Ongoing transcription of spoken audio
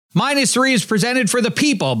-3 is presented for the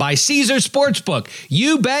people by Caesars Sportsbook.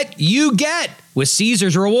 You bet, you get with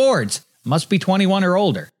Caesars Rewards. Must be 21 or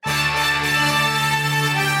older.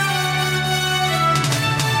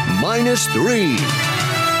 -3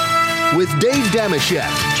 with Dave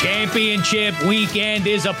Damashek. Championship weekend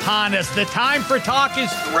is upon us. The time for talk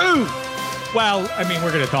is through. Well, I mean,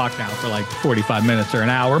 we're going to talk now for like 45 minutes or an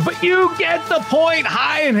hour, but you get the point.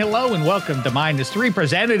 Hi and hello and welcome to -3,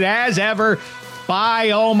 presented as ever by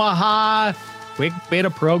Omaha. Quick bit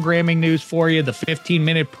of programming news for you. The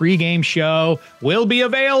 15-minute pregame show will be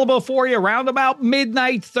available for you around about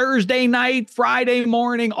midnight, Thursday night, Friday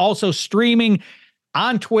morning. Also streaming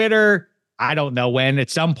on Twitter. I don't know when, at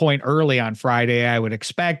some point early on Friday, I would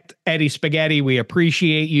expect. Eddie Spaghetti, we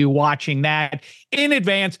appreciate you watching that in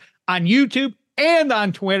advance on YouTube and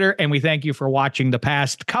on Twitter. And we thank you for watching the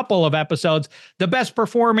past couple of episodes, the best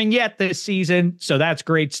performing yet this season. So that's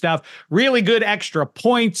great stuff. Really good extra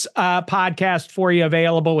points podcast for you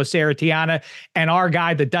available with Sarah Tiana and our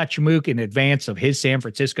guy, the Dutch Mook, in advance of his San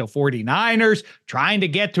Francisco 49ers trying to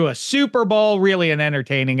get to a Super Bowl. Really an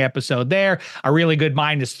entertaining episode there. A really good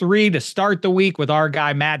 -3 to start the week with our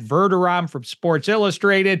guy, Matt Verderam from Sports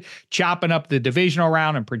Illustrated, chopping up the divisional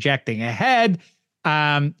round and projecting ahead.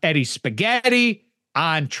 Eddie Spaghetti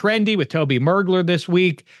on Trendy with Toby Mergler this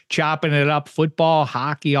week, chopping it up, football,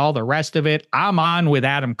 hockey, all the rest of it. I'm on with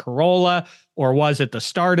Adam Carolla, or was at the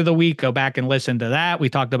start of the week. Go back and listen to that. We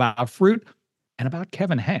talked about fruit and about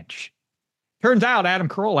Kevin Hench. Turns out Adam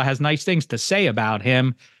Carolla has nice things to say about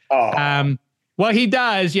him. Well, he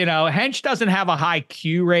does. You know, Hench doesn't have a high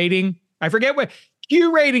Q rating. I forget what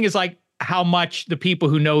Q rating is, like how much the people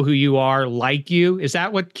who know who you are like you. Is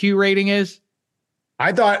that what Q rating is?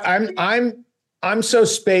 I thought I'm so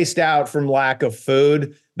spaced out from lack of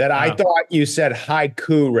food that I thought you said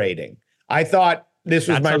haiku rating. I thought this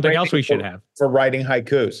was something else we should have for writing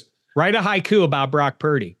haikus. Write a haiku about Brock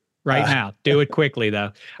Purdy right now. Do it quickly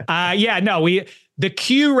though. The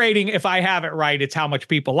Q rating, if I have it right, it's how much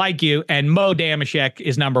people like you. And Mo Damashek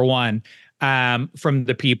is number one from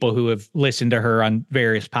the people who have listened to her on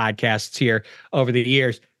various podcasts here over the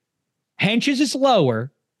years. Hench's is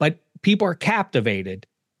lower, but people are captivated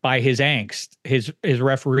by his angst, his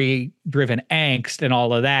referee-driven angst and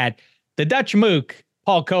all of that. The Dutch Mook,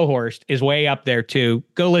 Paul Cohorst, is way up there too.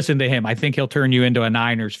 Go listen to him. I think he'll turn you into a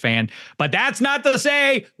Niners fan. But that's not to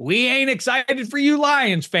say we ain't excited for you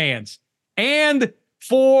Lions fans. And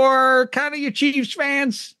for kind of you Chiefs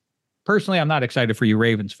fans. Personally, I'm not excited for you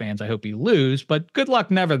Ravens fans. I hope you lose, but good luck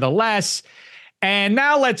nevertheless. And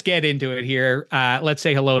now let's get into it here. Let's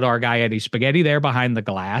say hello to our guy, Eddie Spaghetti, there behind the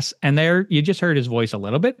glass. And there, you just heard his voice a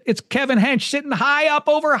little bit. It's Kevin Hench sitting high up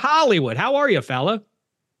over Hollywood. How are you, fella?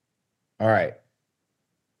 All right.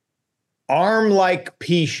 Arm like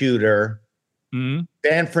pea shooter,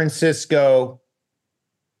 San Francisco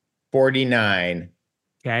 49.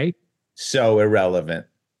 Okay. So irrelevant.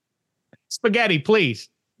 Spaghetti, please.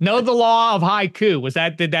 Know the law of haiku.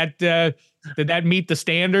 Did that meet the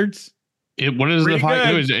standards? What is the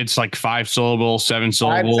haiku? It's like 5 syllables, 7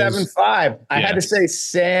 syllables. 575. I had to say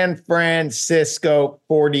San Francisco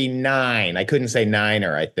 49. I couldn't say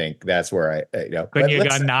Niner. I think that's where Couldn't you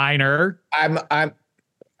got Niner? I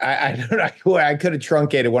don't know. I could have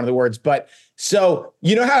truncated one of the words, but so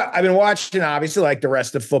you know how I've been watching, obviously, like the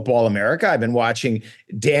rest of Football America. I've been watching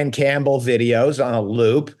Dan Campbell videos on a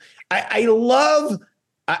loop.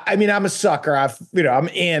 I mean, I'm a sucker. I'm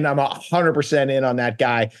 100% in on that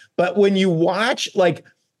guy. But when you watch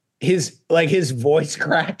his voice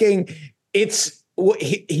cracking, it's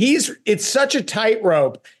such a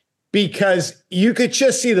tightrope because you could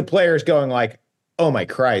just see the players going like, oh my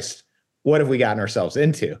Christ, what have we gotten ourselves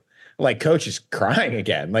into? Like coach is crying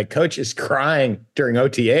again. Like coach is crying during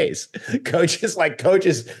OTAs. Coaches,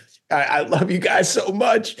 I love you guys so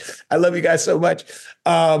much. I love you guys so much.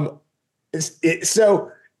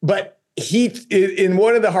 But he, in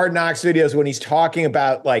one of the Hard Knocks videos, when he's talking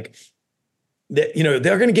about they're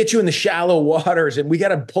going to get you in the shallow waters and we got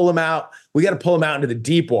to pull them out. We got to pull them out into the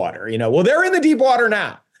deep water. Well, they're in the deep water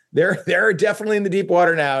now. They're definitely in the deep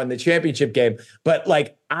water now in the championship game. But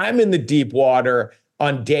I'm in the deep water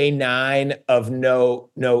on day 9 of no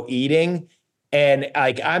eating. And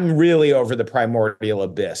I'm really over the primordial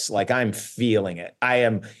abyss. I'm feeling it. I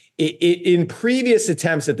am. In previous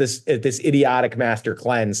attempts at this idiotic master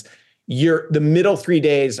cleanse, the middle 3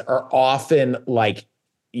 days are often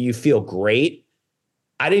you feel great.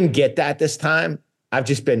 I didn't get that this time. I've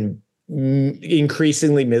just been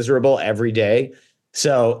increasingly miserable every day.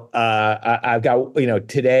 So I've got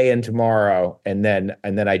today and tomorrow, and then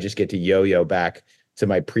I just get to yo-yo back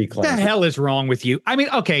my pre-cleanse. What the hell is wrong with you? I mean,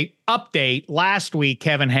 okay, update. Last week,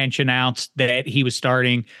 Kevin Hench announced that he was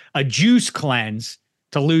starting a juice cleanse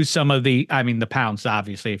to lose some of the pounds.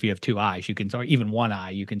 Obviously, if you have two eyes, you can, or even one eye,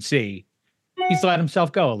 you can see. He's let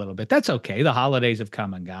himself go a little bit. That's okay. The holidays have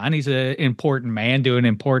come and gone. He's an important man doing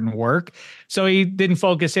important work. So he didn't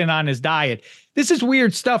focus in on his diet. This is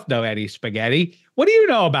weird stuff, though, Eddie Spaghetti. What do you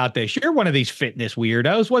know about this? You're one of these fitness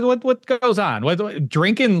weirdos. What goes on? What,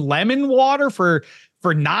 drinking lemon water for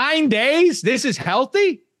 9 days? This is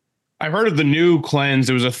healthy? I've heard of the new cleanse.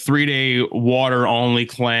 It was a 3-day water only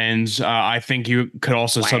cleanse. I think you could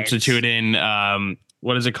also substitute in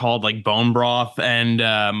what is it called, like bone broth, and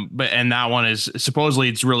that one is supposedly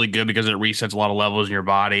it's really good because it resets a lot of levels in your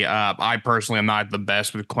body. I personally am not the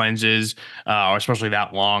best with cleanses, or especially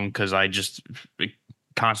that long, because I just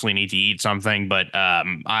constantly need to eat something. But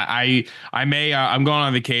I'm going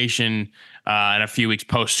on vacation in a few weeks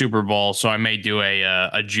post Super Bowl, so I may do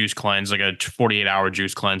a juice cleanse, like a 48-hour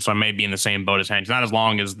juice cleanse. So I may be in the same boat as Hank. Not as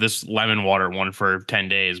long as this lemon water one for 10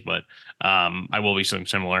 days, but I will be something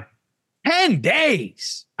similar. 10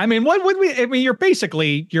 days. I mean,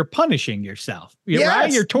 you're punishing yourself.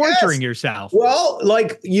 Right? You're torturing yourself. Well,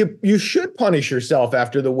 like you should punish yourself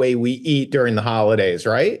after the way we eat during the holidays,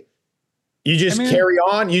 right? You just carry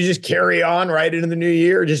on. You just carry on right into the new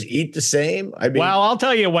year. Just eat the same. Well, I'll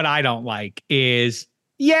tell you what I don't like is,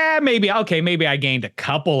 maybe I gained a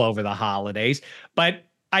couple over the holidays, but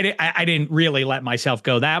I didn't really let myself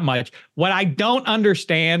go that much. What I don't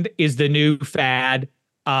understand is the new fad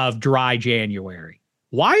of dry January.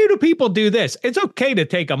 Why do people do this? It's okay to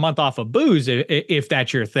take a month off of booze if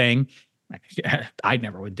that's your thing. I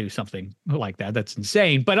never would do something like that. That's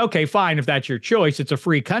insane. But okay, fine. If that's your choice, it's a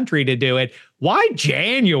free country to do it. Why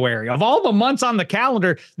January? Of all the months on the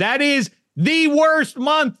calendar, that is the worst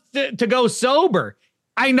month to go sober.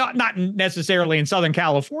 I know, not necessarily in Southern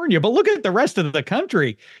California, but look at the rest of the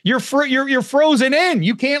country. You're frozen in.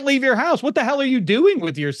 You can't leave your house. What the hell are you doing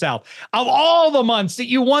with yourself? Of all the months that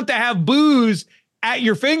you want to have booze at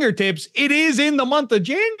your fingertips, it is in the month of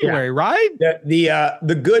January, right?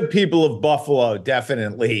 The good people of Buffalo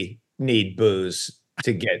definitely need booze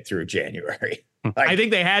to get through January. I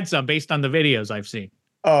think they had some based on the videos I've seen.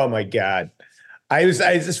 Oh my God.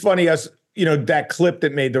 It's funny. That clip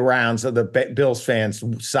that made the rounds of the Bills fans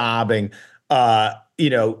sobbing, an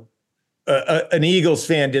Eagles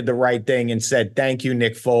fan did the right thing and said, "Thank you,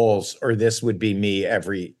 Nick Foles, or this would be me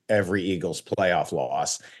every Eagles playoff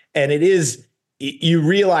loss." And it is, you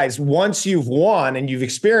realize once you've won and you've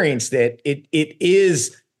experienced it, it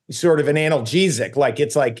is sort of an analgesic. Like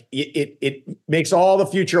it makes all the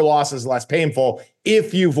future losses less painful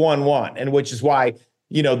if you've won one. And which is why,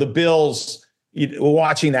 the Bills,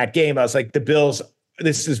 watching that game, I was like, the Bills,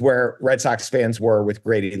 this is where Red Sox fans were with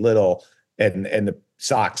Grady Little and the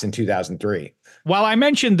Sox in 2003. Well, I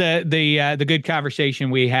mentioned the good conversation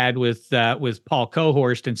we had with Paul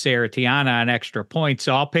Cohorst and Sarah Tiana on Extra Points,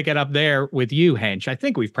 so I'll pick it up there with you, Hench. I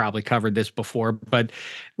think we've probably covered this before, but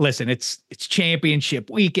listen, it's championship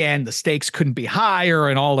weekend. The stakes couldn't be higher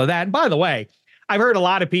and all of that. And by the way, I've heard a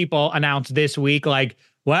lot of people announce this week, like,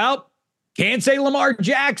 well, can't say Lamar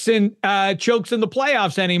Jackson chokes in the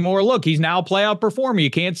playoffs anymore. Look, he's now a playoff performer. You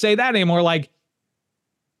can't say that anymore. Like,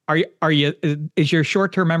 is your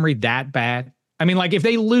short-term memory that bad? I mean, like, if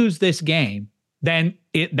they lose this game, then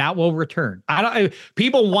that will return.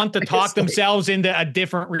 People want to talk themselves into a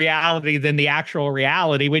different reality than the actual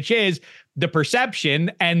reality, which is the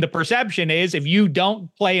perception. And the perception is, if you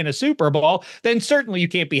don't play in a Super Bowl, then certainly you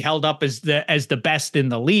can't be held up as the best in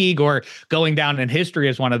the league or going down in history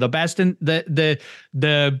as one of the best. And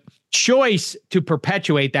the choice to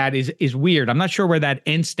perpetuate that is weird. I'm not sure where that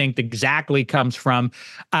instinct exactly comes from.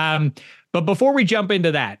 But before we jump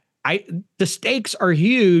into that, the stakes are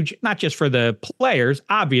huge, not just for the players.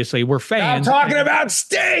 Obviously, we're fans. I'm talking about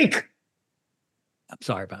steak. I'm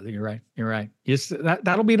sorry about that. You're right. You're right. Yes,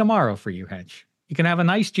 that'll be tomorrow for you, Hench. You can have a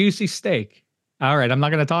nice, juicy steak. All right. I'm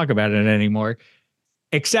not going to talk about it anymore,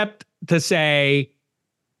 except to say,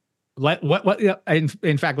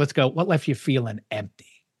 in fact, let's go. What left you feeling empty?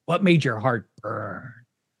 What made your heart burn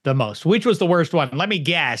the most? Which was the worst one? Let me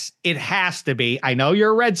guess. It has to be. I know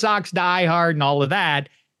you're a Red Sox diehard and all of that.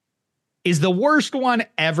 Is the worst one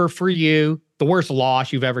ever for you, the worst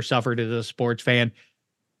loss you've ever suffered as a sports fan,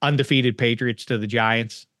 undefeated Patriots to the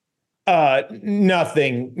Giants?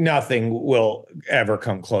 Nothing will ever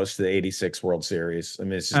come close to the 86 World Series. I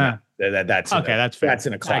mean, it's just that's okay. That's fair. That's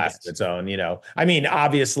in a class of its own, I mean,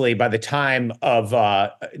 obviously by the time of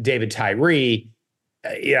David Tyree,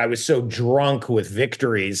 I was so drunk with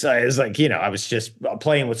victories. I was like, I was just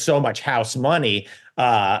playing with so much house money.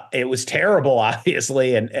 It was terrible,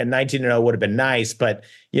 obviously, and 19-0 would have been nice, but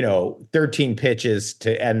 13 pitches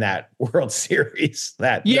to end that World Series.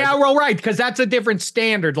 Well, right, because that's a different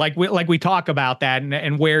standard. Like we talk about that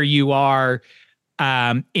and where you are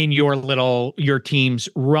in your team's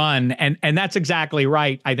run, and that's exactly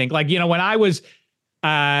right. I think, like, when I was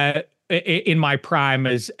in my prime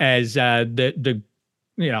as the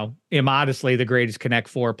immodestly the greatest Connect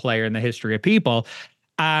Four player in the history of people.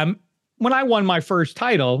 When I won my first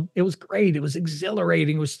title, it was great. It was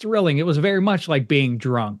exhilarating. It was thrilling. It was very much like being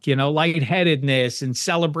drunk, lightheadedness and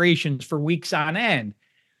celebrations for weeks on end.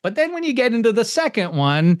 But then when you get into the second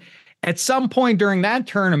one, at some point during that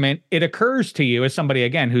tournament, it occurs to you, as somebody,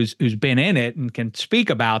 again, who's been in it and can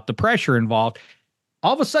speak about the pressure involved,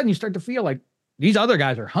 all of a sudden you start to feel like these other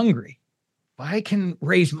guys are hungry. If I can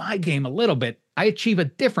raise my game a little bit, I achieve a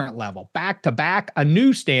different level, back to back, a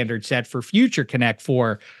new standard set for future Connect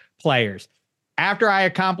Four players. After I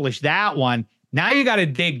accomplished that one, now you got to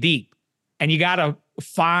dig deep and you got to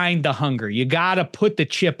find the hunger. You got to put the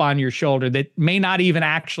chip on your shoulder that may not even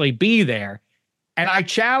actually be there. And I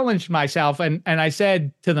challenged myself and I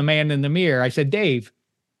said to the man in the mirror, I said, Dave,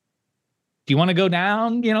 do you want to go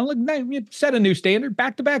down? Set a new standard,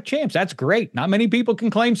 back-to-back champs. That's great. Not many people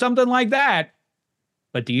can claim something like that.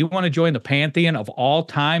 But do you want to join the pantheon of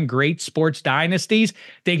all-time great sports dynasties?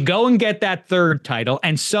 They go and get that third title,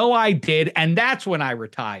 and so I did, and that's when I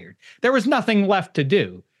retired. There was nothing left to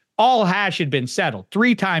do. All hash had been settled.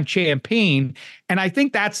 3-time champion, and I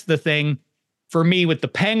think that's the thing for me with the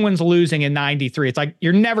Penguins losing in 93. It's like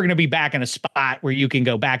you're never going to be back in a spot where you can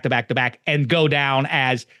go back-to-back-to-back and go down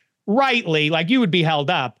as rightly, like you would be held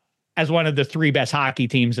up as one of the 3 best hockey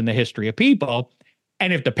teams in the history of people.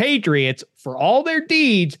 And if the Patriots, for all their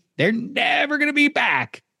deeds, they're never going to be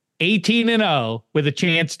back 18-0 with a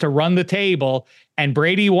chance to run the table. And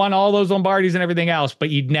Brady won all those Lombardis and everything else, but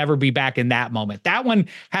you'd never be back in that moment. That one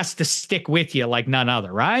has to stick with you like none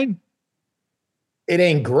other, right? It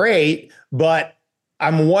ain't great, but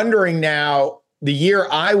I'm wondering now, the year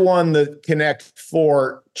I won the Connect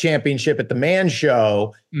Four championship at the Man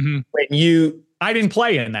Show, when I didn't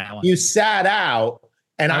play in that one. You sat out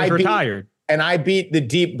and I was retired. And I beat the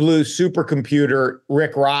Deep Blue supercomputer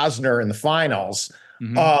Rick Rosner in the finals.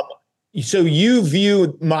 So you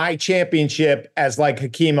view my championship as like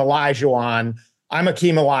Hakeem Olajuwon. I'm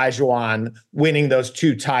Hakeem Olajuwon winning those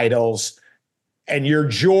 2 titles, and you're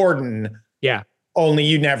Jordan. Yeah. Only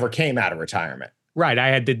you never came out of retirement. Right. I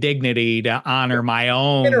had the dignity to honor my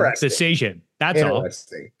own decision. That's all.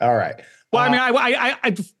 All right. Well,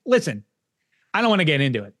 I listen, I don't want to get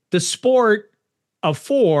into it. The sport of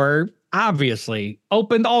 4 obviously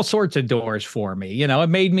opened all sorts of doors for me. It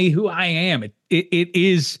made me who I am. It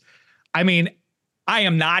is, I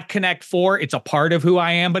am not Connect Four. It's a part of who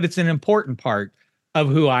I am, but it's an important part of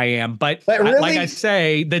who I am. But really, like I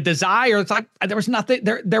say, the desire, it's like there was nothing,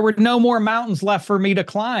 there were no more mountains left for me to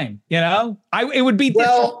climb. It would be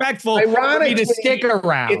disrespectful for me to stick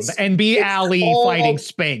around and be Ali fighting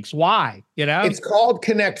Spinks. Why? It's called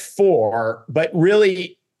Connect Four, but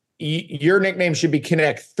really your nickname should be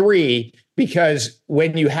Connect 3, because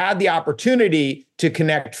when you had the opportunity to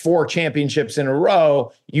connect 4 championships in a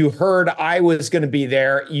row, you heard I was going to be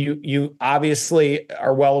there. You obviously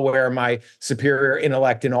are well aware of my superior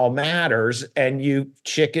intellect in all matters, and you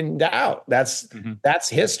chickened out. That's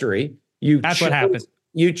history. That's what happened.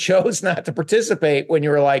 You chose not to participate when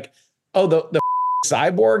you were like, oh, the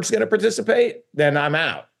cyborg's going to participate, then I'm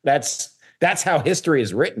out. That's how history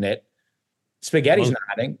has written it. Spaghetti's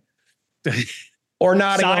nodding. Or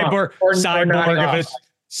nodding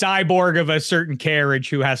cyborg of a certain carriage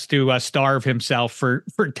who has to starve himself for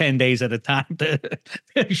 10 days at a time to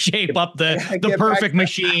shape up the perfect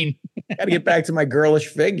machine. Got to get back to my girlish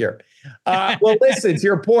figure. Well, listen, to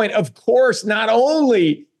your point, of course, not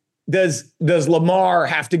only does Lamar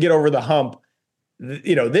have to get over the hump,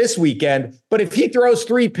 this weekend, but if he throws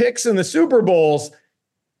 3 picks in the Super Bowls,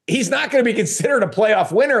 he's not going to be considered a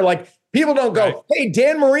playoff winner. Like, people don't go, right, hey,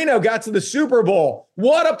 Dan Marino got to the Super Bowl.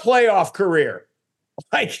 What a playoff career.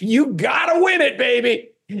 Like, you got to win it, baby.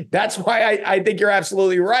 That's why I think you're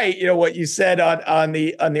absolutely right. What you said on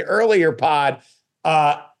the earlier pod,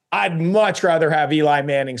 I'd much rather have Eli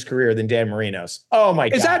Manning's career than Dan Marino's. Oh my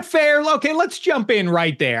God. Is that fair? Okay, let's jump in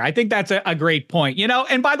right there. I think that's a great point.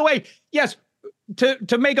 And by the way, yes,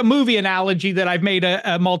 to make a movie analogy that I've made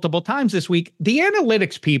multiple times this week, the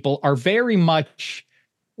analytics people are very much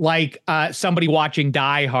like somebody watching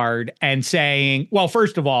Die Hard and saying, well,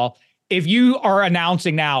 first of all, if you are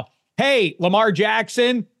announcing now, hey, Lamar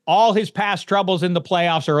Jackson, all his past troubles in the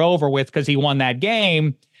playoffs are over with because he won that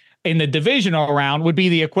game, in the divisional round would be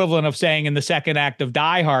the equivalent of saying in the second act of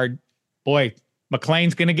Die Hard, boy,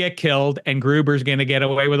 McClane's going to get killed and Gruber's going to get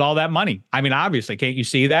away with all that money. I mean, obviously, can't you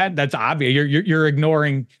see that? That's obvious. You're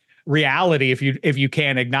ignoring reality if you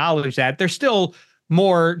can't acknowledge that. There's still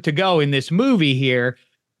more to go in this movie here.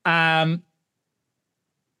 But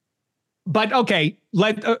okay,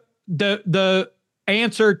 the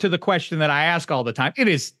answer to the question that I ask all the time, it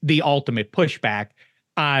is the ultimate pushback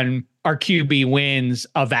on our QB wins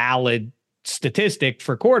a valid statistic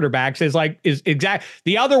for quarterbacks is exact.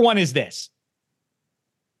 The other one is this.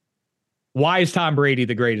 Why is Tom Brady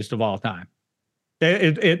the greatest of all time?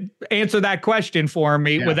 It answer that question for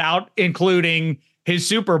me without including his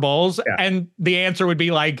Super Bowls. Yeah. And the answer would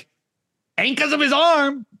be like, ain't because of his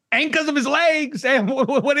arm, ain't because of his legs. And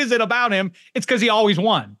what is it about him? It's because he always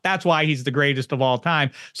won. That's why he's the greatest of all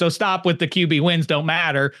time. So stop with the QB wins don't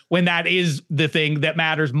matter when that is the thing that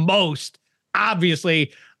matters most,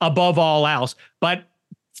 obviously, above all else. But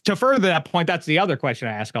to further that point, that's the other question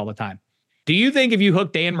I ask all the time. Do you think if you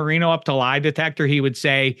hook Dan Marino up to lie detector, he would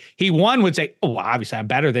say, oh, well, obviously I'm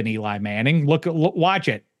better than Eli Manning. Look, watch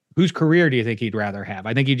it. Whose career do you think he'd rather have?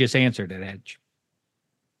 I think you just answered it, Edge.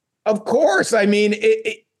 Of course. I mean,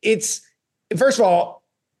 it's first of all,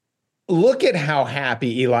 look at how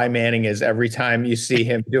happy Eli Manning is every time you see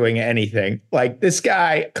him doing anything. Like this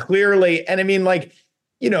guy clearly, and I mean, like,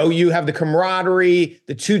 you have the camaraderie,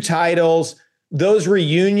 the 2 titles. Those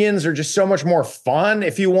reunions are just so much more fun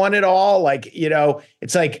if you want it all. Like,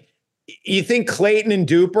 it's like you think Clayton and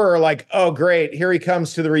Duper are like, oh, great. Here he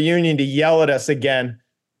comes to the reunion to yell at us again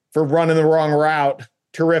for running the wrong route.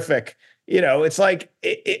 Terrific. It's like,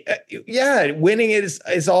 winning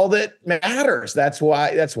is all that matters. That's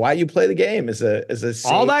why you play the game as a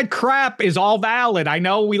all that crap is all valid. I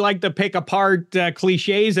know we like to pick apart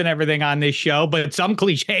cliches and everything on this show, but some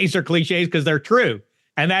cliches are cliches because they're true.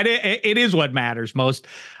 And that it is what matters most,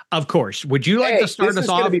 of course. Would you like to start us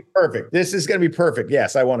off? This is going to be perfect.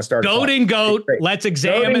 Yes, I want to start. Goat and goat. Let's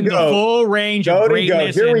examine the full range of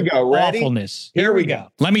greatness and awfulness. Here we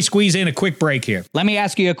go. Let me squeeze in a quick break here. Let me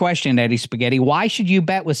ask you a question, Eddie Spaghetti. Why should you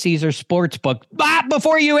bet with Caesars Sportsbook?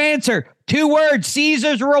 Before you answer, 2 words,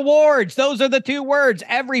 Caesars Rewards. Those are the 2 words.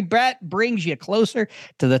 Every bet brings you closer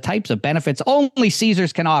to the types of benefits only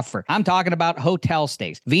Caesars can offer. I'm talking about hotel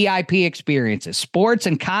stays, VIP experiences, sports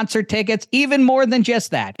and concert tickets, even more than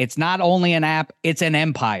just that. It's not only an app, it's an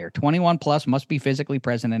empire. 21 plus must be physically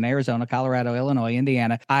present in Arizona, Colorado, Illinois,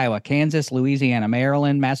 Indiana, Iowa, Kansas, Louisiana,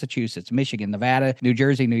 Maryland, Massachusetts, Michigan, Nevada, New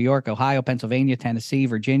Jersey, New York, Ohio, Pennsylvania, Tennessee,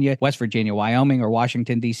 Virginia, West Virginia, Wyoming, or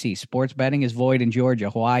Washington, D.C. Sports betting is void in Georgia,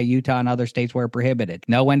 Hawaii, Utah, and other states where prohibited.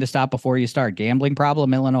 Know when to stop before you start. Gambling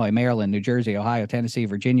problem? Illinois, Maryland, New Jersey, Ohio, Tennessee,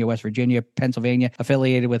 Virginia, West Virginia, Pennsylvania,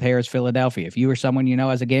 affiliated with Harris, Philadelphia. If you or someone you know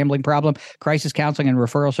has a gambling problem, crisis counseling and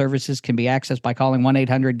referral services can be accessed by calling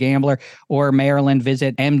 1-800-GAMBLER, or Maryland,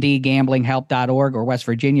 visit mdgamblinghelp.org, or West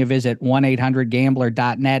Virginia, visit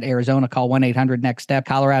 1-800-GAMBLER.net. Arizona, call 1-800-NEXT-STEP.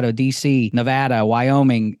 Colorado, D.C., Nevada,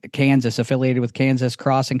 Wyoming, Kansas, affiliated with Kansas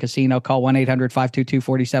Crossing Casino, call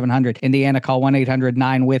 1-800-522-4700. Indiana, call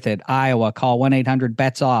 1-800-9-WITH-IT. Iowa, call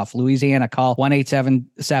 1-800-BETS-OFF. Louisiana, call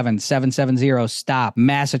 1-877-770-STOP.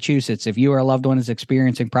 Massachusetts, if you or a loved one is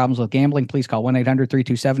experiencing problems with gambling, please call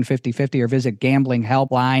 1-800-327-5050 or visit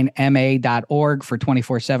gamblinghelplinema.org for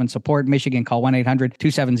 24/7 support. Michigan, call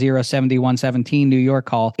 1-800-270-7117. New York,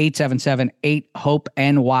 call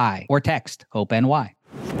 877-8-HOPE-NY or text HOPE-NY.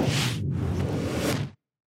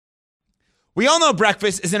 We all know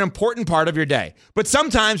breakfast is an important part of your day, but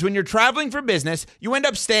sometimes when you're traveling for business, you end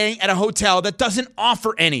up staying at a hotel that doesn't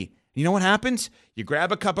offer any. You know what happens? You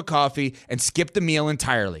grab a cup of coffee and skip the meal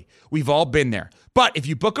entirely. We've all been there. But if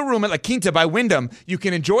you book a room at La Quinta by Wyndham, you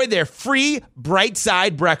can enjoy their free Bright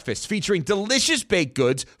Side breakfast featuring delicious baked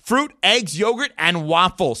goods, fruit, eggs, yogurt, and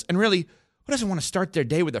waffles. And really, who doesn't want to start their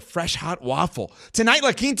day with a fresh hot waffle? Tonight,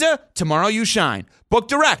 La Quinta, tomorrow you shine. Book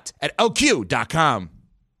direct at lq.com.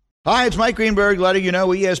 Hi, it's Mike Greenberg letting you know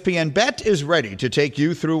ESPN Bet is ready to take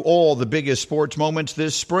you through all the biggest sports moments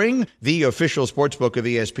this spring. The official sportsbook of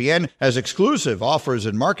ESPN has exclusive offers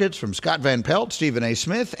and markets from Scott Van Pelt, Stephen A.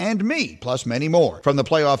 Smith, and me, plus many more. From the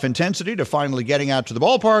playoff intensity to finally getting out to the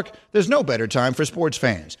ballpark, there's no better time for sports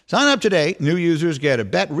fans. Sign up today. New users get a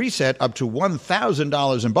bet reset up to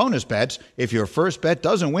 $1,000 in bonus bets if your first bet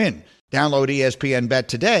doesn't win. Download ESPN Bet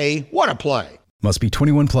today. What a play. Must be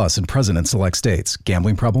 21 plus and present in select states.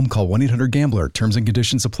 Gambling problem? Call 1-800-GAMBLER. Terms and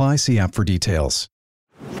conditions apply. See app for details.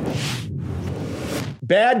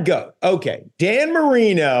 Bad goat. Okay. Dan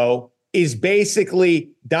Marino is basically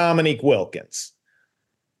Dominique Wilkins.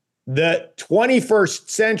 The 21st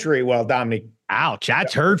century, well, Dominique. Ouch,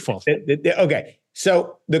 that's hurtful. Okay.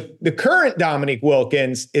 So the current Dominique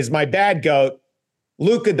Wilkins is my bad goat,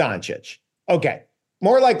 Luka Doncic. Okay,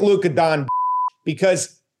 more like Luka Don,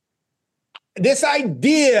 because this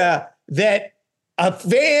idea that a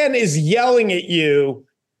fan is yelling at you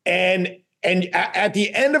and at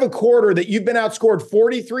the end of a quarter that you've been outscored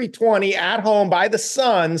 43-20 at home by the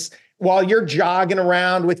Suns while you're jogging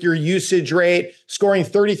around with your usage rate, scoring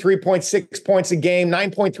 33.6 points a game,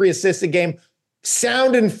 9.3 assists a game,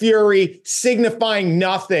 sound and fury, signifying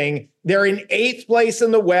nothing. They're in 8th place in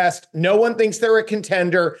the West. No one thinks they're a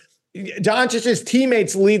contender. Doncic's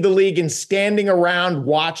teammates lead the league in standing around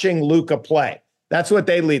watching Luka play. That's what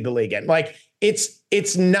they lead the league in. Like,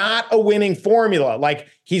 it's not a winning formula. Like,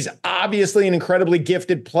 he's obviously an incredibly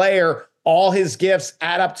gifted player. All his gifts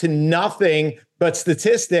add up to nothing but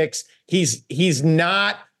statistics. He's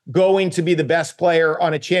not going to be the best player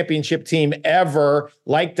on a championship team ever,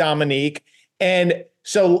 like Dominique. And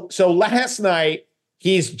so last night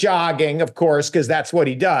he's jogging, of course, because that's what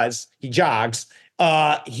he does. He jogs.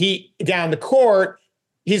 He down the court.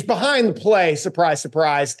 He's behind the play. Surprise,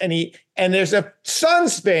 surprise. And there's a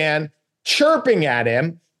Suns fan chirping at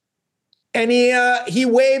him, and he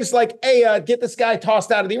waves like, "Hey, get this guy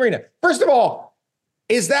tossed out of the arena." First of all,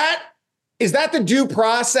 is that the due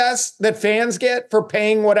process that fans get for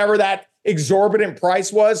paying whatever that exorbitant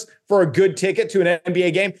price was for a good ticket to an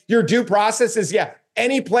NBA game? Your due process is,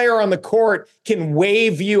 any player on the court can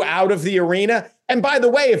wave you out of the arena. And by the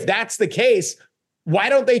way, if that's the case, why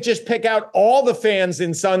don't they just pick out all the fans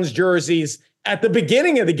in Suns jerseys at the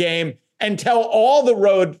beginning of the game and tell all the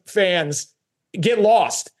road fans, get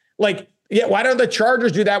lost? Like, why don't the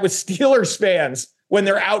Chargers do that with Steelers fans when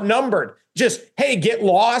they're outnumbered? Just, hey, get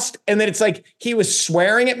lost. And then it's like, he was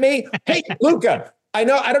swearing at me. Hey, Luka, I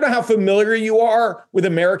don't know how familiar you are with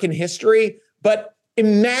American history, but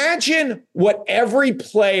imagine what every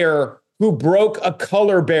player who broke a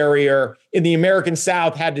color barrier in the American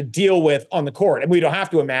South had to deal with on the court. And we don't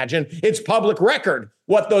have to imagine. It's public record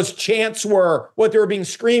what those chants were, what they were being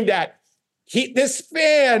screamed at. This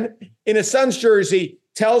fan in a Suns jersey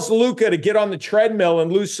tells Luka to get on the treadmill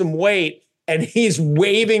and lose some weight, and he's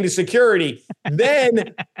waving to security.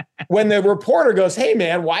 Then when the reporter goes, "Hey,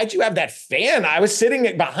 man, why'd you have that fan? I was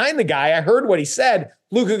sitting behind the guy. I heard what he said."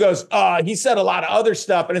 Luka goes, he said a lot of other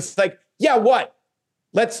stuff. And it's like, yeah, what?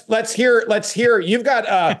 Let's hear. You've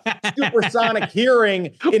got supersonic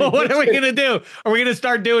hearing. Well, what are we going to do? Are we going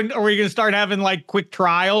to start having like quick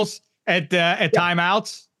trials at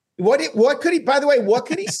timeouts? What could he, by the way, what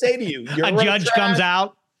could he say to you? A judge comes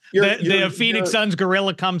out. The Phoenix Suns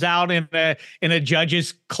gorilla comes out in a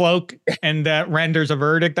judge's cloak and renders a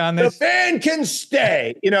verdict on this. The fan can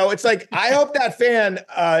stay. It's like, I hope that fan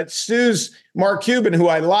sues Mark Cuban, who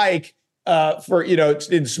I like, for,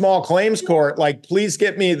 in small claims court. Like, please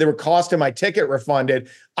get me the cost of my ticket refunded.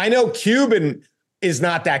 I know Cuban is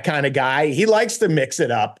not that kind of guy. He likes to mix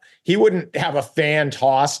it up. He wouldn't have a fan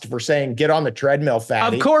tossed for saying, "Get on the treadmill,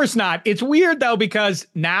 fatty." Of course not. It's weird, though, because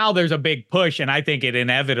now there's a big push, and I think it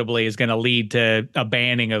inevitably is going to lead to a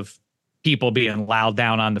banning of people being loud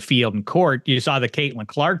down on the field and court. You saw the Caitlin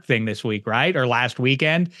Clark thing this week, right? Or last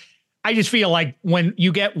weekend. I just feel like when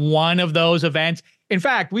you get one of those events, in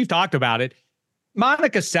fact, we've talked about it,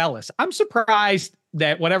 Monica Seles, I'm surprised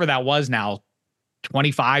that whatever that was now,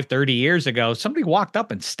 25, 30 years ago, somebody walked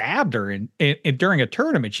up and stabbed her in during a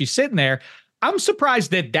tournament. She's sitting there. I'm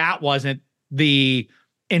surprised that wasn't the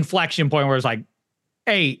inflection point where it's like,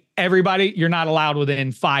 "Hey, everybody, you're not allowed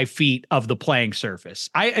within 5 feet of the playing surface."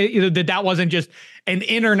 That wasn't just an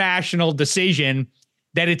international decision,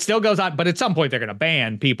 that it still goes on, but at some point they're going to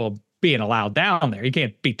ban people being allowed down there. You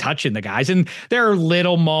can't be touching the guys. And there are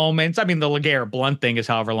little moments. I mean, the LeGarrette Blunt thing is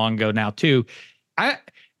however long ago now too.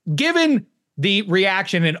 Given the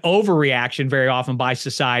reaction and overreaction very often by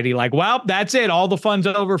society, like, well, that's it. All the fun's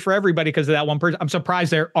over for everybody because of that one person. I'm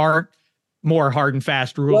surprised there aren't more hard and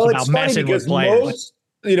fast rules about messing with players.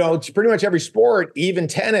 It's pretty much every sport, even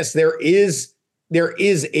tennis, there is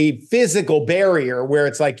a physical barrier where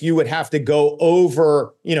it's like you would have to go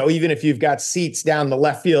over, even if you've got seats down the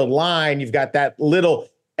left field line, you've got that little,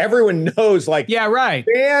 everyone knows, like, yeah, right.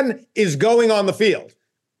 Fan is going on the field.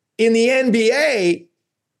 In the NBA,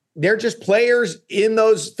 they're just players in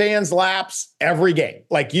those fans' laps every game.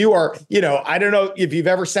 Like, you are, I don't know if you've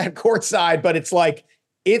ever sat courtside, but it's like,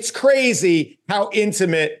 it's crazy how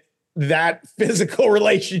intimate that physical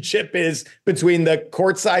relationship is between the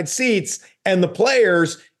courtside seats and the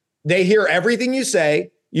players. They hear everything you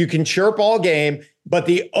say. You can chirp all game, but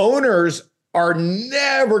the owners are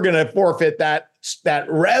never going to forfeit that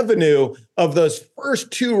revenue of those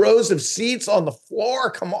first 2 rows of seats on the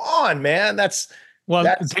floor. Come on, man. Well,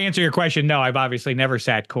 to answer your question, no, I've obviously never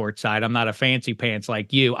sat courtside. I'm not a fancy pants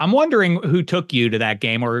like you. I'm wondering who took you to that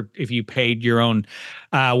game or if you paid your own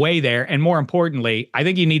way there. And more importantly, I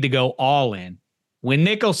think you need to go all in. When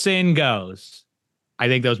Nicholson goes, I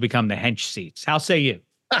think those become the hench seats. How say you?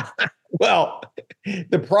 Well,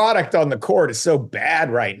 the product on the court is so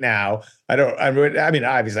bad right now. I mean,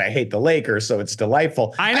 obviously I hate the Lakers, so it's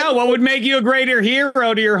delightful. I know. What would make you a greater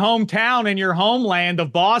hero to your hometown and your homeland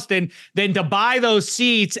of Boston than to buy those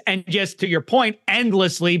seats and just, to your point,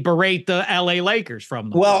 endlessly berate the LA Lakers from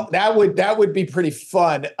them? Well, that would be pretty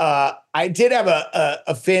fun. I did have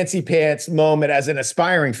a fancy pants moment as an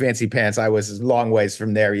aspiring fancy pants. I was a long ways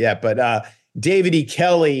from there yet, but David E.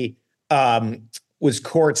 Kelly was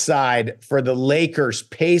courtside for the Lakers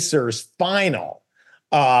Pacers final,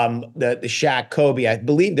 the Shaq Kobe, I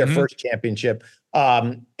believe their first championship.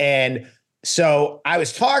 And so I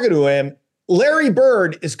was talking to him. Larry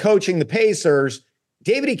Bird is coaching the Pacers.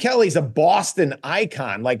 David E. Kelly's a Boston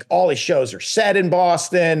icon. Like, all his shows are set in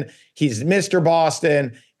Boston. He's Mr.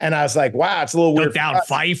 Boston. And I was like, wow, it's a little weird. Took down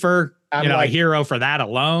Pfeiffer, a hero for that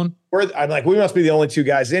alone. I'm like, we must be the only two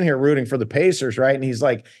guys in here rooting for the Pacers, right? And he's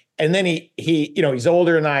like, and then he, he's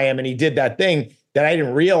older than I am, and he did that thing that I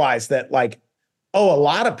didn't realize that, like, a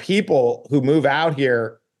lot of people who move out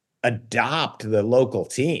here adopt the local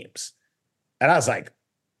teams. And I was like,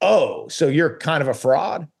 oh, so you're kind of a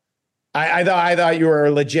fraud? I thought you were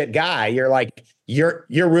a legit guy. You're like, you're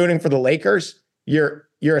rooting for the Lakers. You're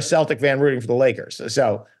a Celtic fan rooting for the Lakers.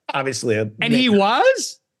 So obviously, and he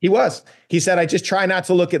was. He said, I just try not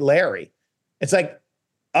to look at Larry. It's like,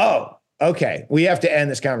 oh, okay. We have to end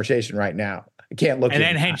this conversation right now. I can't look. And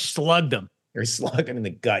then Hench slugged him. You're slugging in the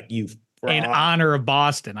gut, you fraud. In honor of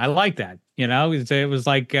Boston. I like that. It was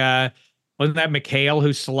like, wasn't that McHale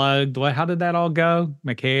who slugged? How did that all go?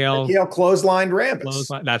 McHale clotheslined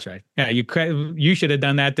Rambis. That's right. Yeah, you should have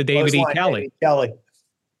done that to David E. Kelly.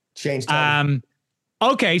 Changed.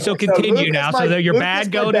 Okay, so continue now. So your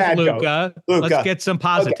bad goat is Luka. Let's get some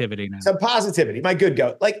positivity now. Some positivity. My good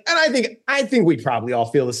goat. And I think we probably all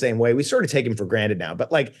feel the same way. We sort of take him for granted now.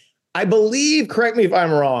 But I believe, correct me if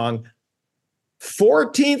I'm wrong,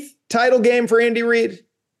 14th title game for Andy Reid.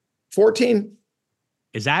 14.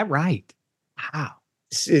 Is that right? Wow.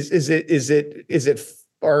 Is it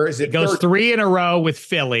goes 13? 3 in a row with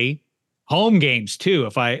Philly, home games too,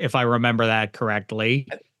 if I remember that correctly.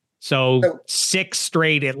 So 6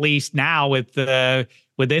 straight at least now with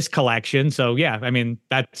this collection. So yeah, I mean,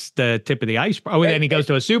 that's the tip of the iceberg. Oh, and then he goes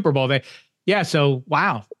to a Super Bowl. Yeah. So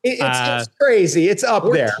wow, it's crazy. It's up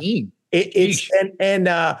 14.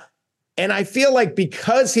 there. And I feel like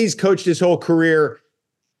because he's coached his whole career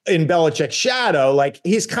in Belichick's shadow,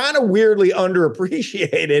 he's kind of weirdly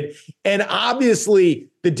underappreciated. And obviously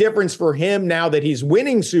the difference for him now that he's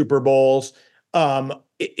winning Super Bowls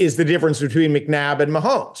is the difference between McNabb and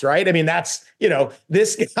Mahomes, right? I mean, that's,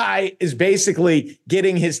 this guy is basically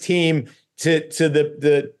getting his team to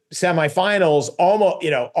the semifinals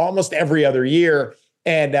almost every other year.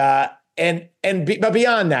 But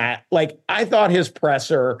beyond that, I thought his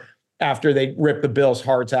presser after they ripped the Bills'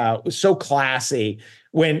 hearts out was so classy.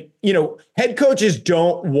 When, head coaches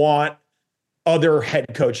don't want other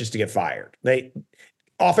head coaches to get fired.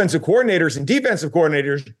 Offensive coordinators and defensive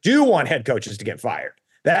coordinators do want head coaches to get fired.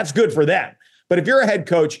 That's good for them. But if you're a head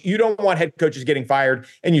coach, you don't want head coaches getting fired,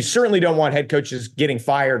 and you certainly don't want head coaches getting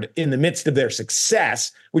fired in the midst of their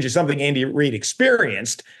success, which is something Andy Reid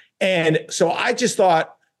experienced. And so I just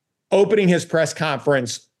thought opening his press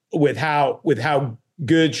conference with how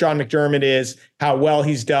good Sean McDermott is, how well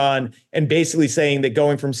he's done, and basically saying that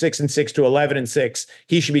going from 6-6 to 11-6,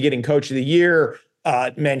 he should be getting Coach of the Year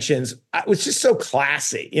mentions. It was just so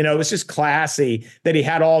classy. It was just classy that he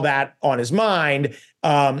had all that on his mind.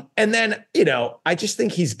 And then, I just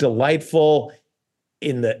think he's delightful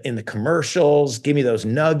in the commercials. Give me those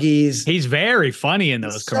nuggies. He's very funny in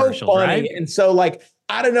those commercials, right? And so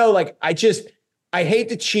I don't know, I hate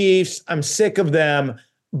the Chiefs. I'm sick of them,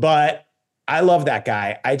 but I love that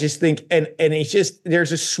guy. I just think, and he's just,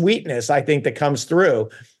 there's a sweetness I think that comes through,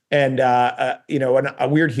 and a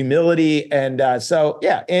weird humility. And so,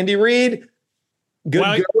 yeah, Andy Reid, good.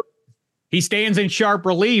 Well, he stands in sharp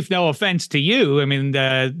relief. No offense to you. I mean,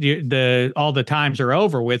 all the times are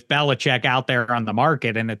over with Belichick out there on the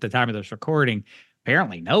market. And at the time of this recording,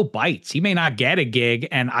 apparently no bites. He may not get a gig.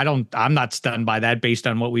 And I'm not stunned by that based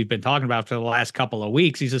on what we've been talking about for the last couple of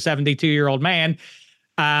weeks. He's a 72-year-old man.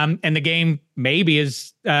 And the game maybe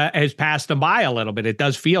has passed him by a little bit. It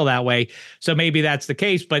does feel that way. So maybe that's the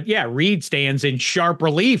case. But yeah, Reid stands in sharp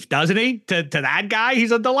relief, doesn't he? To that guy,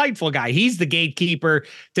 he's a delightful guy. He's the gatekeeper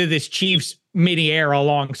to this Chiefs mini-era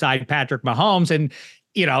alongside Patrick Mahomes. And,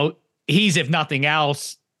 he's, if nothing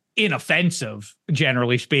else, inoffensive,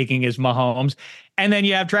 generally speaking, is Mahomes. And then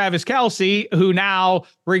you have Travis Kelce, who now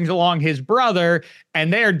brings along his brother,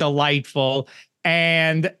 and they're delightful.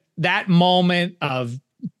 And that moment of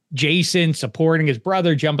Jason supporting his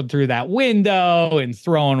brother, jumping through that window and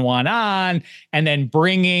throwing one on, and then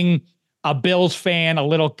bringing a Bills fan, a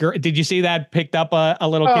little girl. Did you see that? Picked up a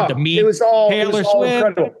little kid to meet Taylor Swift.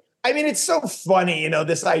 Incredible. I mean, it's so funny,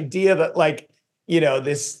 this idea that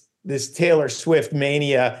this Taylor Swift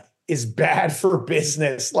mania is bad for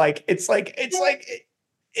business.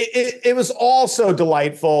 It was all so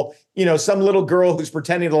delightful. Some little girl who's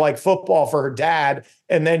pretending to like football for her dad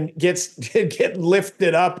and then get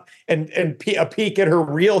lifted up and a peek at her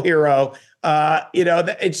real hero.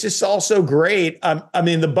 It's just all so great. I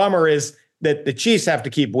mean, the bummer is that the Chiefs have to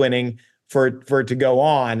keep winning for it to go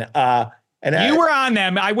on. And you were on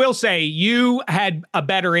them. I will say you had a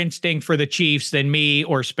better instinct for the Chiefs than me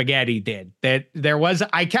or Spaghetti did. That there was,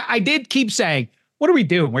 I did keep saying, what are we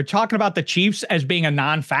doing? We're talking about the Chiefs as being a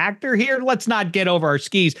non-factor here. Let's not get over our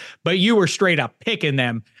skis. But you were straight up picking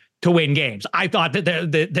them to win games. I thought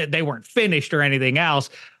that they weren't finished or anything else.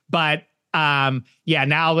 But now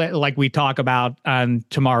that, like we talk about on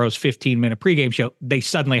tomorrow's 15-minute pregame show, they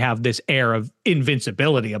suddenly have this air of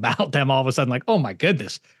invincibility about them. All of a sudden, like, oh my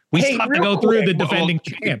goodness. We still have to go through the defending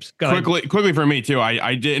champs. Quickly for me too.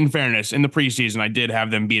 I did, in fairness, in the preseason, I did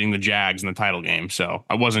have them beating the Jags in the title game, so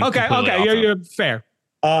I wasn't okay. You're fair.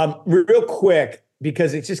 Real quick,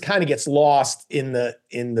 because it just kind of gets lost in the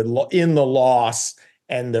loss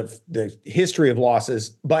and the history of losses.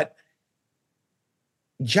 But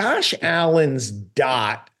Josh Allen's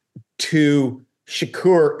dot to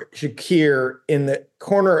Shakir in the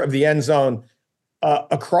corner of the end zone.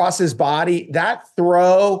 Across his body, that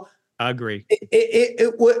throw. I agree.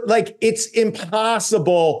 It would, it's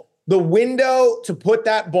impossible. The window to put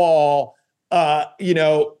that ball,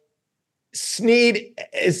 Snead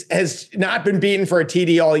has not been beaten for a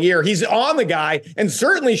TD all year. He's on the guy and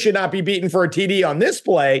certainly should not be beaten for a TD on this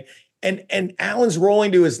play. And Allen's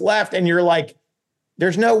rolling to his left, and you're like,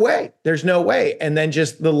 there's no way. There's no way. And then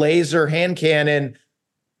just the laser hand cannon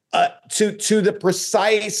to the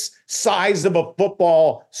precise size of a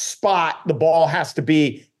football spot the ball has to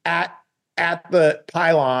be at the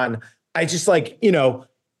pylon. I just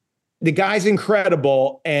the guy's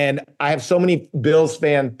incredible, and I have so many Bills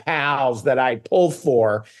fan pals that I pull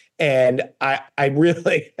for, and I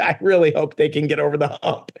really hope they can get over the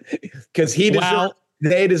hump because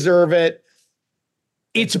they deserve it.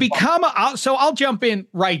 It's become, so I'll jump in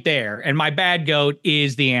right there. And my bad goat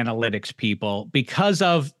is the analytics people because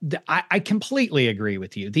of, I completely agree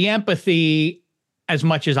with you. The empathy, as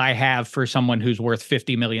much as I have for someone who's worth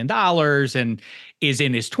 $50 million and is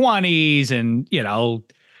in his 20s and,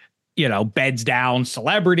 beds down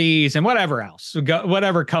celebrities and whatever else,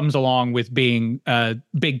 whatever comes along with being a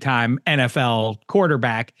big time NFL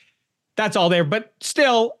quarterback. That's all there. But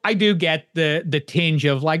still, I do get the tinge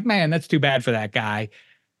of like, man, that's too bad for that guy.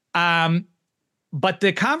 But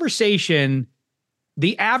the conversation,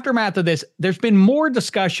 the aftermath of this, there's been more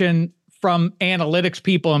discussion from analytics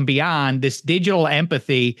people and beyond, this digital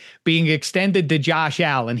empathy being extended to Josh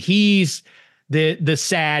Allen. He's the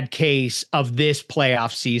sad case of this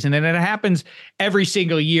playoff season. And it happens every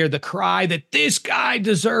single year. The cry that this guy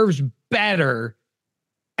deserves better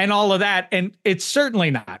and all of that. And it's certainly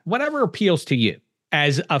not. Whatever appeals to you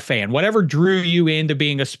as a fan, whatever drew you into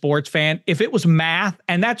being a sports fan, if it was math,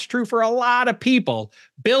 and that's true for a lot of people,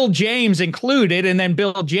 Bill James included, and then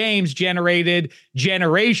Bill James generated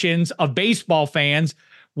generations of baseball fans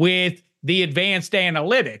with the advanced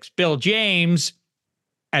analytics. Bill James,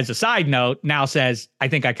 as a side note, now says, I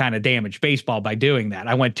think I kind of damaged baseball by doing that.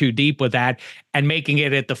 I went too deep with that, and making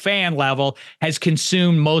it at the fan level has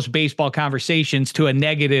consumed most baseball conversations to a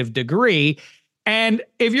negative degree. And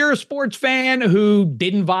if you're a sports fan who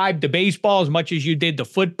didn't vibe to baseball as much as you did to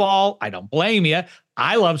football, I don't blame you.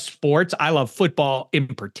 I love sports. I love football in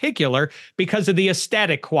particular because of the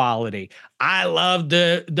aesthetic quality. I love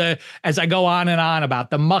the as I go on and on about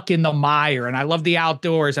the muck in the mire, and I love the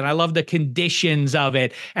outdoors, and I love the conditions of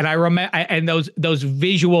it. And I remember, and those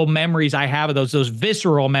visual memories I have of those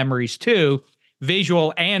visceral memories too,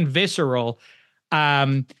 visual and visceral,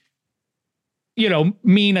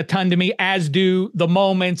 mean a ton to me, as do the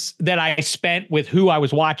moments that I spent with who I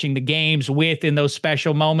was watching the games with in those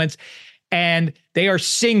special moments. And they are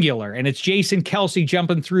singular. And it's Jason Kelce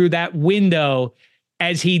jumping through that window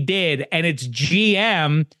as he did. And it's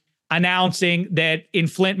GM announcing that in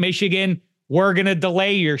Flint, Michigan, we're going to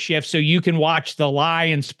delay your shift so you can watch the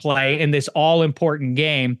Lions play in this all important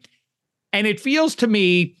game. And it feels to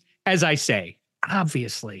me, as I say,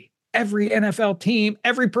 obviously, every NFL team,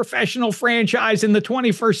 every professional franchise in the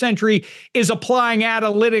 21st century is applying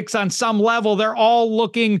analytics on some level. They're all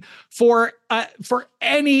looking for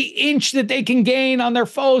any inch that they can gain on their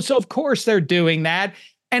foes. So of course they're doing that.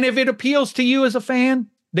 And if it appeals to you as a fan,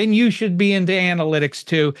 then you should be into analytics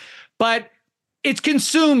too. But it's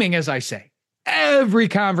consuming, as I say, every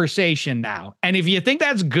conversation now. And if you think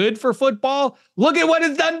that's good for football, look at what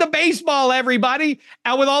it's done to baseball, everybody.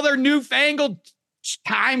 And with all their newfangled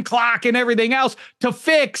time clock and everything else to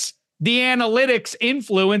fix the analytics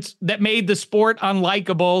influence that made the sport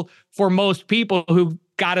unlikable for most people who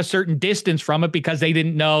got a certain distance from it because they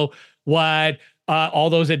didn't know what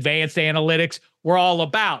all those advanced analytics were all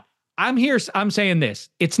about. I'm saying this,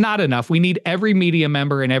 it's not enough. We need every media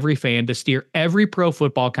member and every fan to steer every pro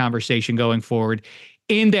football conversation going forward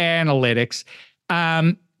into analytics.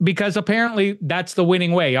 Because apparently that's the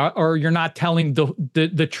winning way, or you're not telling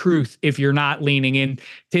the truth if you're not leaning into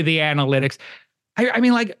the analytics. I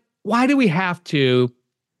mean, like, why do we have to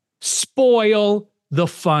spoil the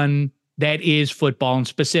fun that is football, and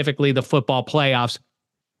specifically the football playoffs?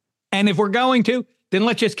 And if we're going to, then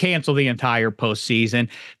let's just cancel the entire postseason.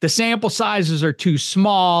 The sample sizes are too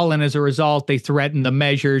small, and as a result, they threaten the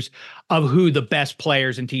measures of who the best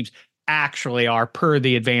players and teams actually are per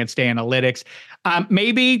the advanced analytics.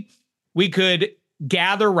 Maybe we could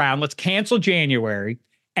gather around. Let's cancel January,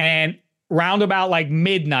 and round about like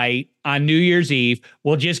midnight on New Year's Eve,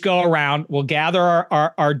 we'll just go around. We'll gather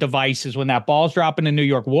our devices. When that ball's dropping in New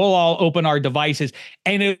York, we'll all open our devices,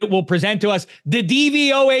 and it will present to us the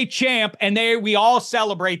DVOA champ, and we all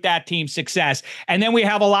celebrate that team's success. And then we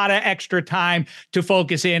have a lot of extra time to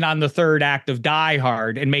focus in on the third act of Die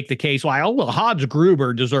Hard and make the case why, Hans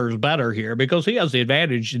Gruber deserves better here because he has the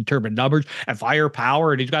advantage in terms of numbers and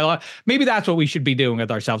firepower, and he's got a lot. Maybe that's what we should be doing with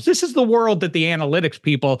ourselves. This is the world that the analytics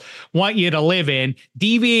people want you to live in.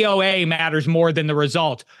 DVOA matters more than the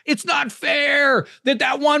result. It's not fair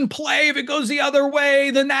that one play, if it goes the other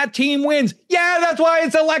way, then that team wins. Yeah, that's why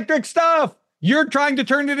it's electric stuff. You're trying to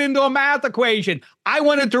turn it into a math equation. I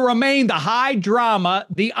want it to remain the high drama,